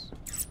 because...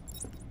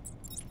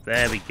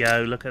 There we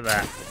go, look at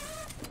that.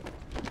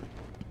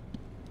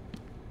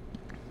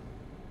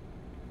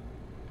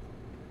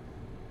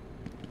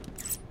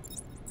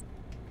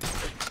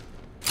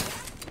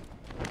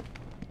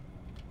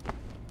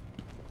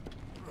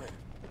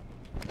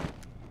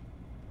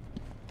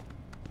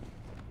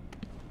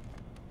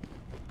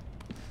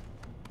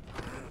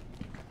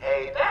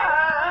 Hey,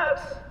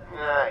 Dabs!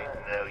 I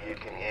know you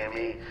can hear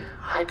me.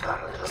 I've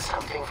got a little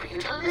something for you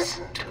to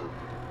listen to.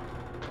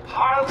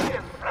 Harley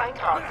and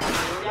Frank are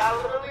hanging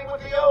out living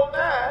with the old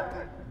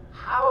man.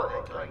 How are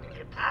they going to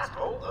get past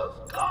all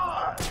those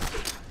guards?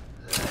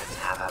 Let's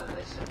have a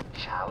listen,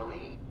 shall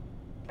we?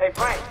 Hey,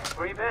 Frank,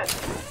 where you been?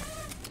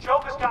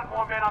 Joker's got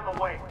more men on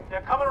the way.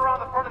 They're coming around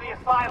the front of the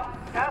asylum.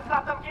 Gotta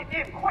stop them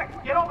getting in, quick!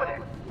 Get over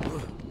there!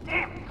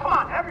 Damn, come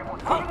on, everyone,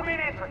 come to the main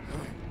entrance!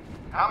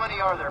 How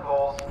many are there,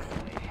 Bowles?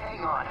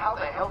 Hang on, how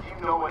the hell do you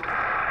know it?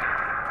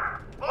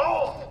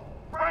 Bowles!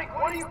 Frank,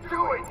 what are you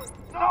doing?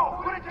 No,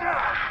 put it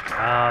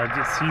down!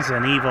 He's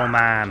an evil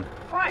man.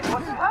 Frank,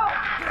 what the hell?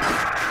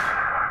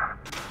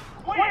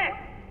 Quinn!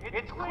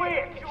 It's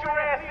clear! Get your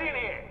ass in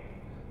here!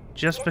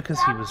 Just because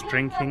he was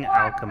drinking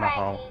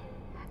alcohol.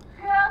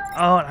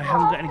 Oh, I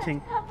haven't got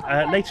anything.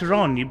 Later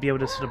on, you'd be able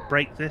to sort of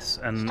break this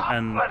and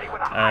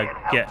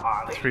get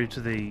through to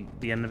the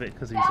end of it,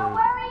 because these are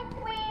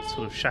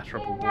sort of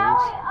shatterable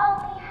walls.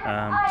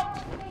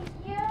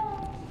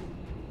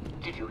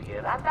 Did you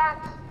hear that,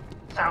 Max?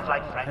 Sounds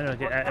like Frank How do I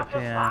get out of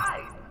here?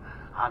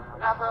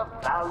 Another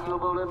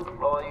valuable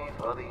employee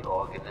for the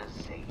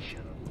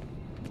organization.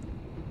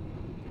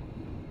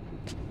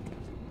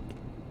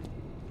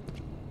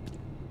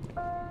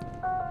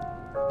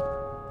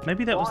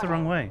 Maybe that was the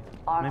wrong way.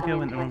 Maybe I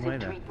went the wrong way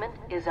there. Treatment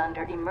is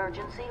under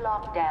emergency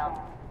lockdown.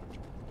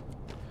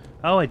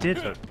 Oh, I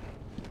did.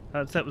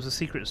 That was a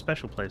secret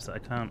special place that I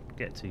can't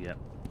get to yet.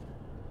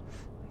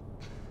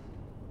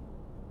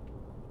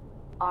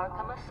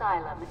 Arkham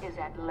Asylum is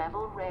at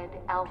level red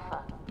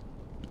alpha.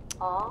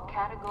 All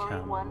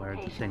category 1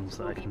 patients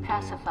will be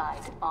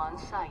pacified on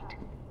site.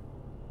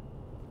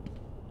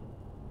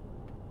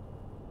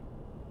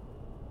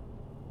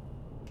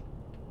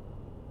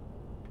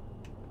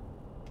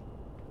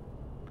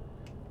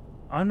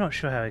 I'm not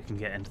sure how I can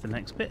get into the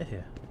next bit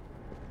here.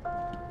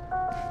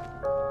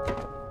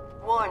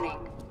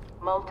 Warning.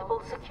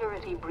 Multiple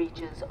security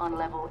breaches on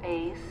level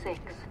A6.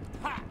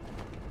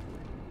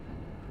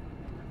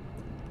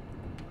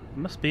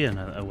 Must be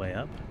a way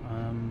up.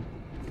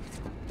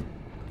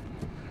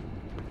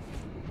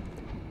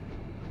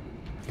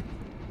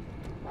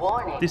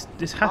 Warning.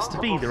 This has to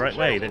be the right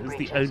way. That is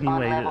the only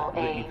way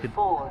that you could...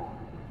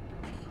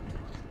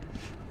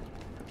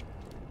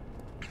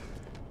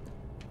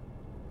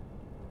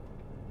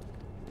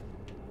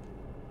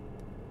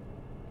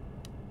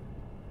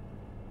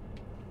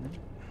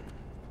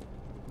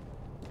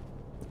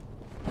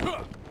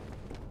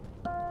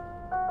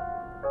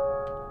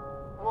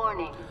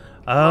 Warning.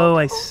 Oh,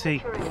 I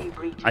see.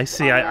 I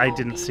see. I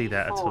didn't see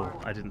that at all.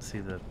 I didn't see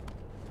the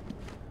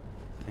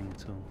thing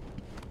at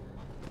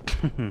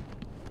all.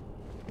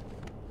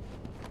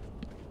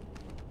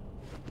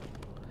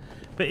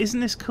 But isn't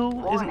this cool?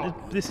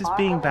 This is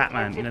being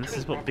Batman? You know, this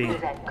is what being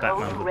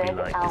Batman would be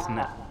like, isn't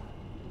it?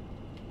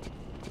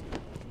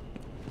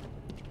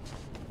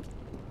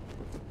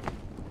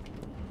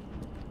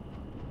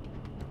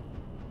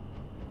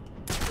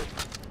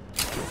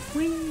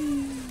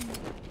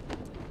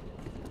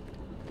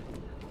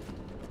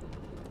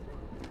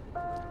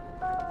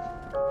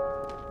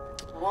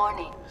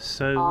 Warning.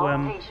 So, all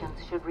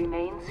patients should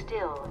remain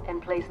still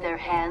and place their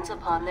hands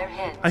upon their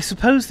heads. I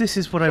suppose this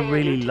is what I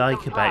really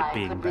like about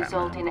being could Batman.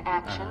 result in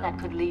action that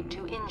could lead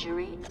to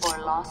injury or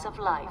loss of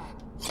life.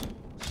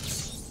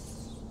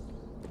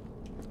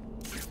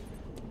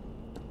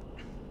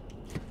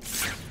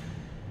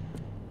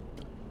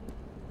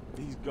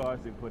 These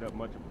guards didn't put up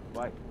much of a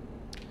fight.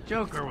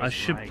 Joker was I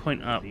should right.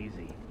 point out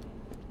Easy.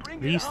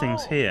 these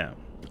things here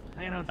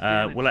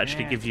will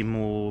actually give you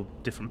more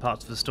different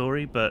parts of the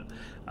story, but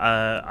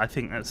I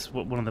think that's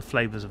one of the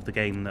flavors of the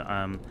game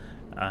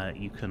that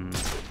you can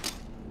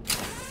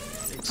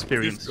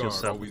experience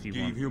yourself if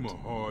you want. Him a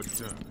hard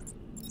time.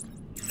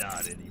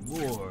 Not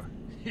anymore.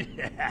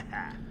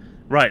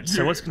 Right,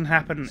 so what's going to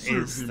happen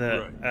is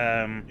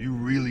that you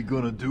really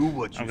gonna do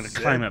what I'm going to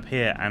climb up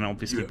here and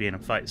obviously be in a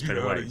fight straight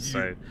away.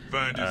 So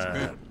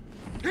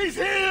he's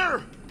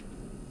here.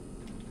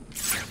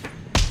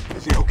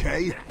 Is he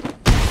okay?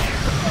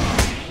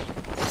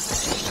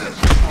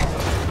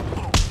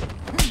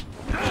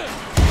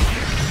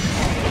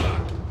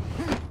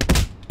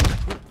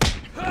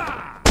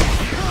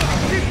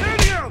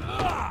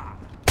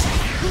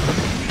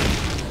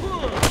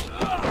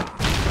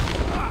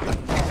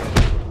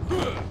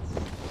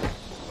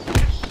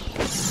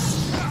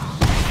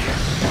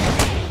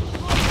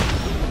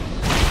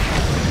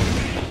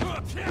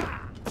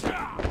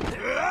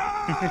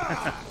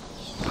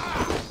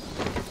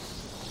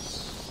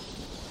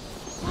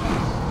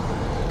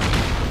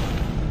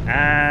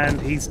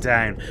 And he's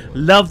down.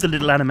 Love the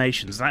little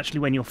animations. And actually,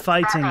 when you're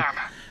fighting,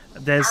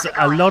 there's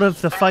a lot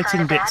of the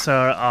fighting bits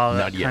are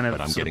Not yet, kind of,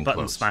 but I'm sort getting of button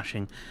close.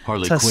 smashing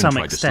Harley to Quinn some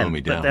tried to slow extent.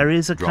 me But down. there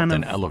is a Dropped kind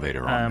an of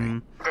elevator on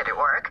me. Did it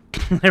work?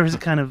 there is a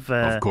kind of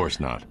course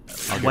not.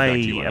 I'll get back to way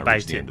you when I reach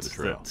about the end it of the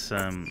trail.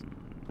 that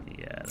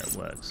yeah, that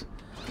works.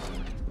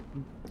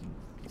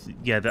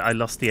 Yeah, I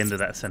lost the end of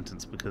that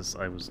sentence because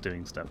I was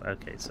doing stuff.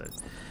 Okay, so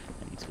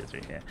I need to go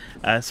through here.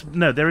 So,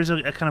 no, there is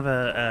a kind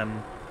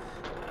of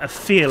a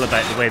feel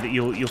about the way that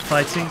you're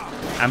fighting,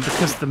 and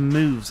because the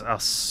moves are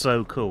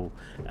so cool,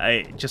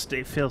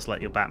 it feels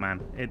like you're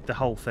Batman. The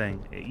whole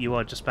thing, you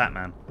are just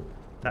Batman.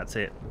 That's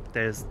it.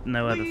 There's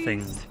no other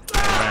thing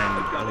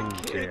around. Oh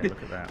dear,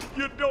 look at that.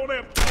 You don't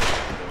have.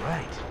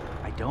 Right,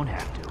 I don't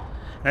have to.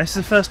 Now, this is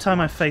the first time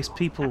I've faced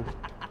people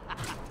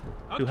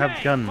who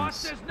have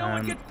guns.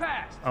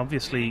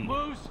 Obviously,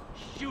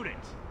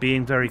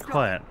 being very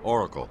quiet.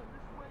 Oracle,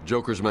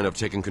 Joker's men have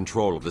taken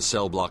control of the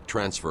cell block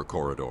transfer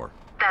corridor.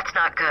 That's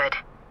not good.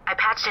 I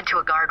patched into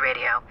a guard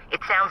radio.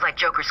 It sounds like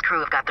Joker's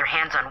crew have got their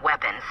hands on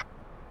weapons.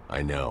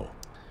 I know.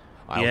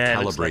 I'll Yeah,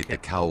 looks calibrate like the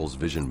it. Cowl's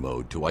vision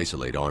mode to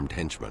isolate armed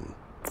henchmen.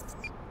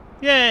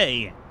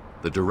 Yay!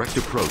 The direct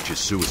approach is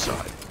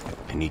suicide.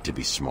 I need to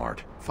be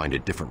smart. Find a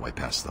different way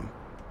past them.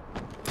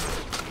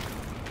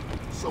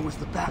 So is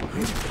the bat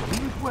ready to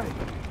leave way?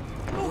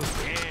 Who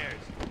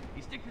cares?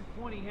 He sticks his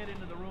pointy head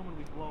into the room and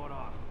we blow it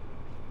off.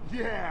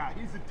 Yeah,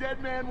 he's a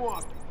dead man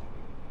walking.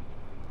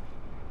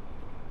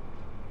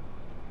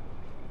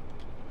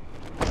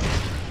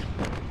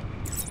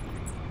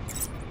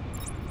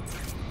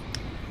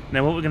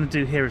 Now what we're going to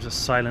do here is a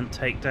silent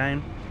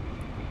takedown.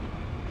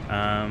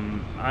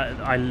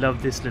 I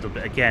love this little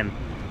bit. Again,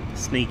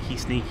 sneaky,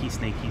 sneaky,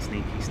 sneaky,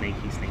 sneaky,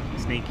 sneaky, sneaky,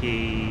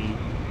 sneaky.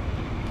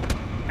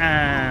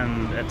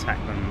 And attack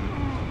them.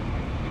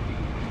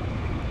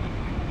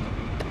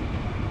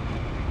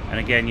 And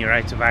again, you're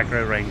out of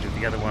aggro range of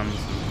the other ones.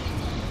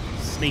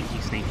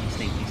 Sneaky, sneaky,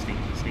 sneaky,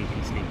 sneaky,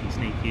 sneaky, sneaky,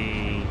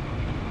 sneaky.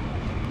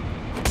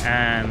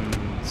 And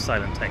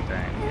silent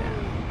takedown,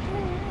 yeah.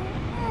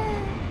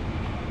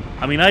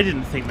 I mean, I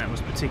didn't think that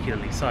was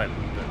particularly silent,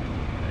 but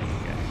there you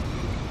go.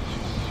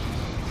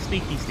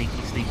 Sneaky,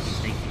 sneaky, sneaky,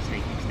 sneaky,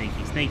 sneaky,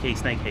 sneaky, sneaky,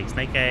 sneaky,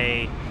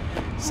 sneaky.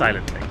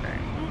 Silent takedown.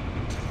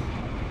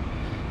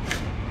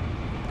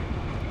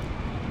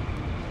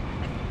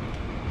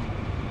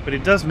 But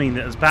it does mean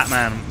that as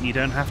Batman, you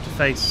don't have to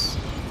face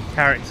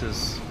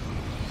characters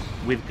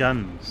with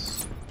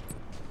guns.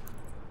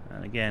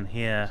 And again,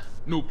 here...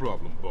 No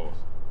problem, boss.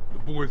 The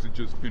boys are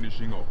just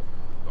finishing off.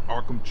 The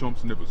Arkham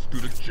chumps never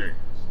stood a chance.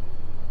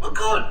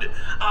 Good.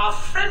 Our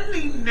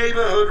friendly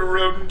neighborhood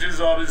rodent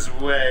is on his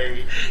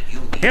way.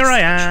 Here I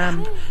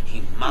am.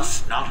 He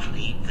must not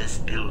leave this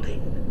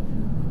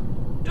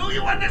building. Do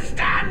you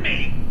understand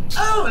me?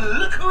 Oh,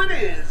 look who it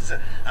is.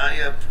 Are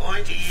your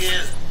pointy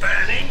ears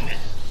burning?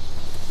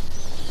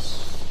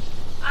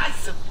 I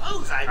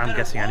suppose I'm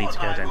guessing I need to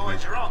go down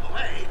boys here. are on the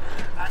way.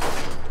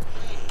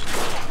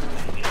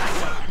 Maybe I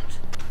won't.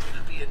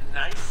 It'll be a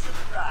nice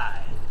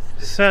surprise.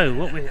 So,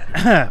 what we...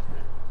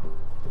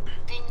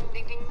 Ding,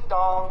 ding, ding,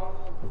 dong.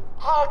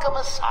 Arkham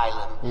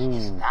Asylum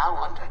is Ooh. now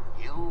under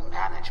new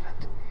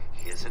management.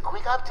 Here's a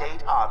quick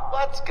update on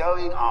what's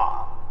going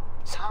on.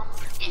 Some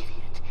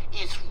idiot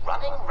is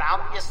running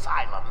around the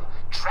asylum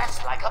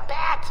dressed like a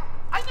bat.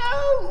 I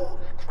know!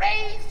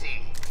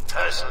 Crazy!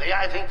 Personally,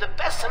 I think the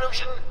best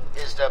solution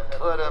is to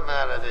put him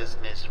out of his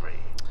misery.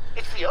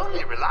 It's the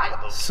only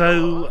reliable...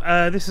 So,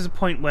 this is a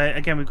point where,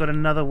 again, we've got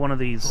another one of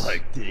these...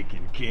 Like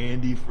taking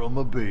candy from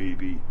a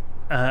baby.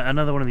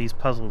 Another one of these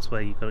puzzles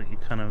where you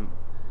kind of...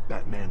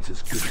 Batman's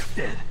as good as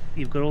dead.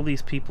 You've got all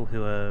these people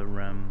who are...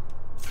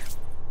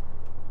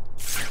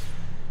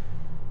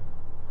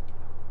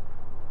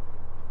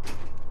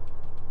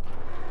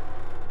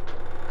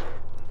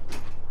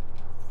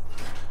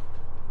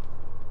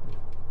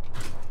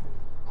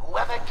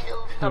 Whoever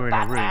kills Who the are in a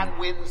Batman room.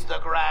 wins the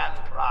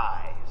grand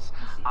prize.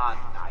 On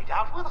Night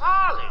Out with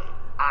Harley.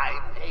 I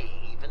may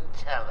even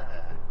tell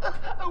her.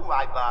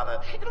 Why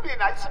bother? It'll be a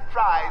nice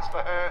surprise for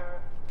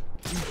her.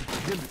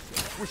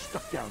 We're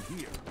stuck down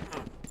here.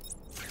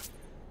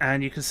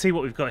 And you can see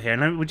what we've got here.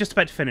 And we're just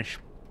about to finish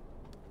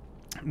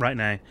right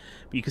now.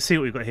 But you can see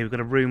what we've got here. We've got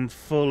a room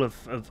full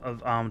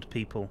of armed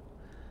people.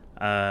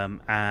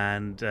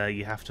 And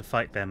you have to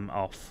fight them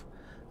off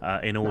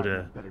in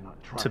order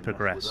to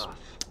progress.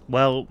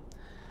 Well,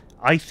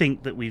 I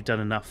think that we've done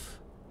enough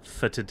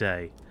for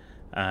today.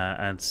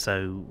 And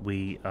so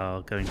we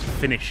are going to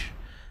finish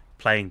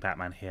playing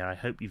Batman here. I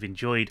hope you've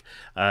enjoyed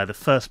the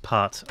first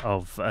part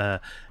of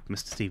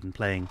Mr. Stephen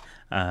playing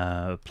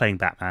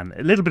Batman.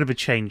 A little bit of a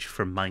change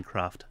from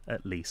Minecraft,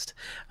 at least.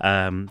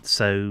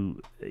 So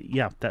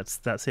yeah,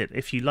 that's it.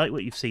 If you like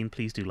what you've seen,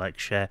 please do like,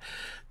 share,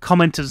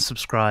 comment, and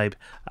subscribe.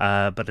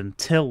 But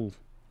until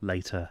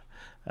later,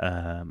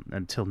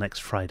 until next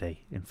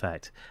Friday, in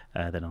fact,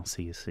 then I'll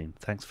see you soon.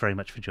 Thanks very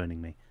much for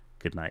joining me.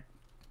 Good night.